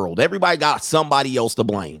of the world. Everybody got somebody else to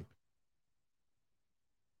blame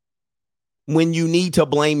when you need to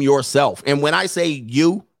blame yourself. And when I say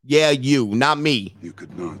you, yeah, you, not me. You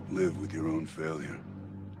could not live with your own failure.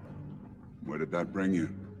 Where did that bring you?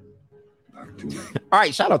 Back to me. All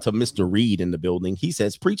right, shout out to Mr. Reed in the building. He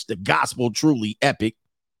says, preach the gospel, truly epic.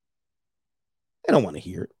 I don't want to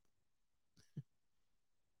hear it.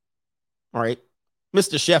 All right.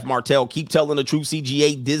 Mr. Chef Martell, keep telling the truth.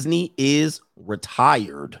 CGA, Disney is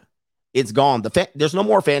retired. It's gone. There's no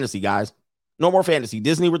more fantasy, guys. No more fantasy.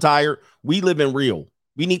 Disney retired. We live in real.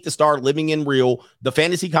 We need to start living in real. The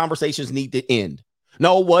fantasy conversations need to end.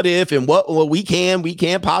 No, what if and what well, we can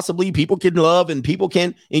possibly. People can love and people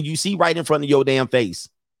can. And you see right in front of your damn face.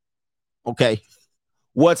 Okay.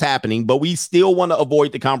 What's happening? But we still want to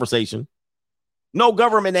avoid the conversation. No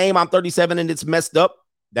government name. I'm 37 and it's messed up.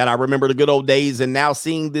 That I remember the good old days and now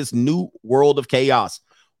seeing this new world of chaos.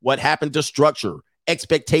 What happened to structure,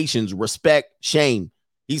 expectations, respect, shame?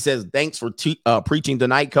 He says, thanks for preaching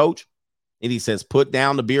tonight, coach. And he says, put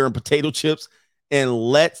down the beer and potato chips and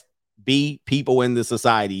let's be people in the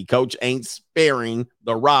society. Coach ain't sparing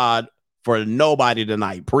the rod for nobody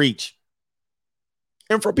tonight. Preach.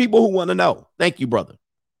 And for people who want to know, thank you, brother.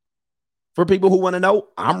 For people who want to know,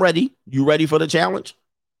 I'm ready. You ready for the challenge?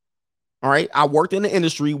 All right. I worked in the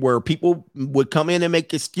industry where people would come in and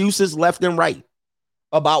make excuses left and right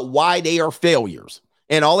about why they are failures.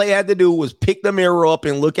 And all they had to do was pick the mirror up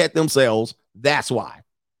and look at themselves. That's why.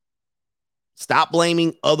 Stop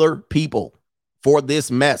blaming other people for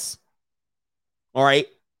this mess. All right.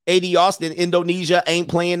 AD Austin, Indonesia ain't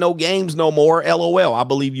playing no games no more. LOL. I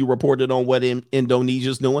believe you reported on what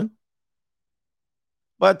Indonesia's doing.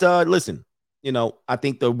 But listen. You know, I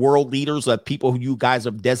think the world leaders are people who you guys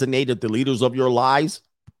have designated the leaders of your lives,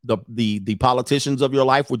 the politicians of your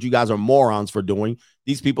life, which you guys are morons for doing.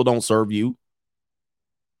 These people don't serve you.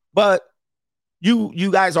 But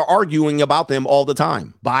you guys are arguing about them all the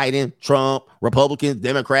time. Biden, Trump, Republicans,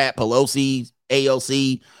 Democrat, Pelosi,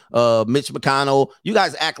 AOC, Mitch McConnell. You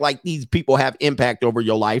guys act like these people have impact over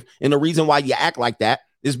your life. And the reason why you act like that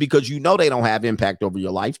is because you know they don't have impact over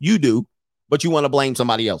your life. You do, but you want to blame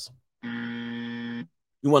somebody else.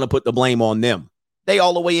 You want to put the blame on them. They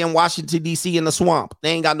all the way in Washington, D.C. in the swamp.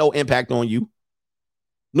 They ain't got no impact on you.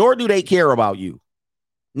 Nor do they care about you.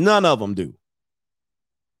 None of them do.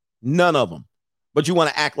 None of them. But you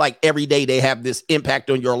want to act like every day they have this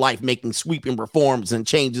impact on your life, making sweeping reforms and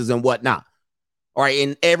changes and whatnot. All right.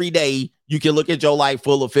 And every day you can look at your life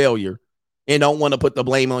full of failure and don't want to put the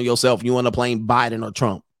blame on yourself. You want to blame Biden or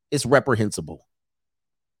Trump. It's reprehensible.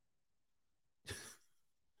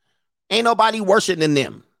 Ain't nobody worshiping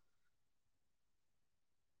them.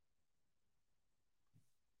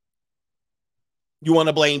 You want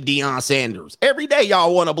to blame Deion Sanders. Every day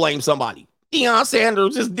y'all want to blame somebody. Deion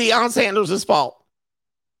Sanders is Deion Sanders' fault.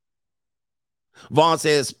 Vaughn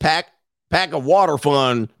says, pack a water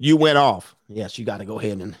fund, you went off. Yes, you got to go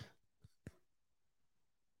ahead and.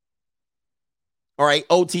 All right,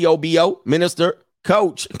 OTOBO, Minister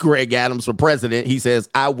Coach Greg Adams for president. He says,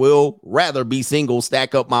 I will rather be single,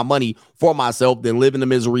 stack up my money for myself than live in the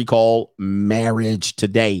misery called marriage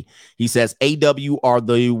today. He says, AW are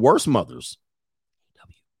the worst mothers.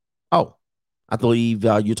 Oh, I believe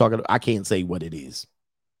you're talking. I can't say what it is.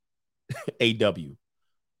 AW.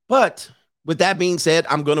 But with that being said,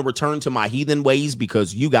 I'm going to return to my heathen ways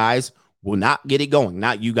because you guys will not get it going.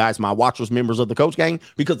 Not you guys, my watchers, members of the Coach Gang,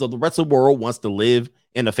 because the rest of the world wants to live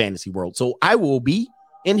in a fantasy world. So I will be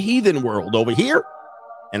in heathen world over here,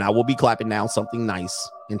 and I will be clapping down something nice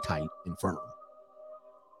and tight and firm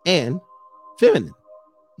and feminine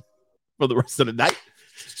for the rest of the night.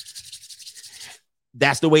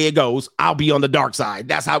 That's the way it goes. I'll be on the dark side.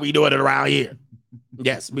 That's how we do it around here.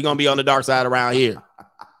 Yes, we're going to be on the dark side around here.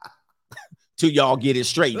 Till y'all get it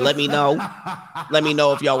straight. Let me know. Let me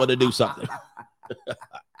know if y'all want to do something.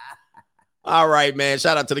 All right, man.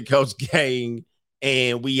 Shout out to the Coach Gang.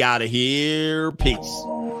 And we out of here. Peace.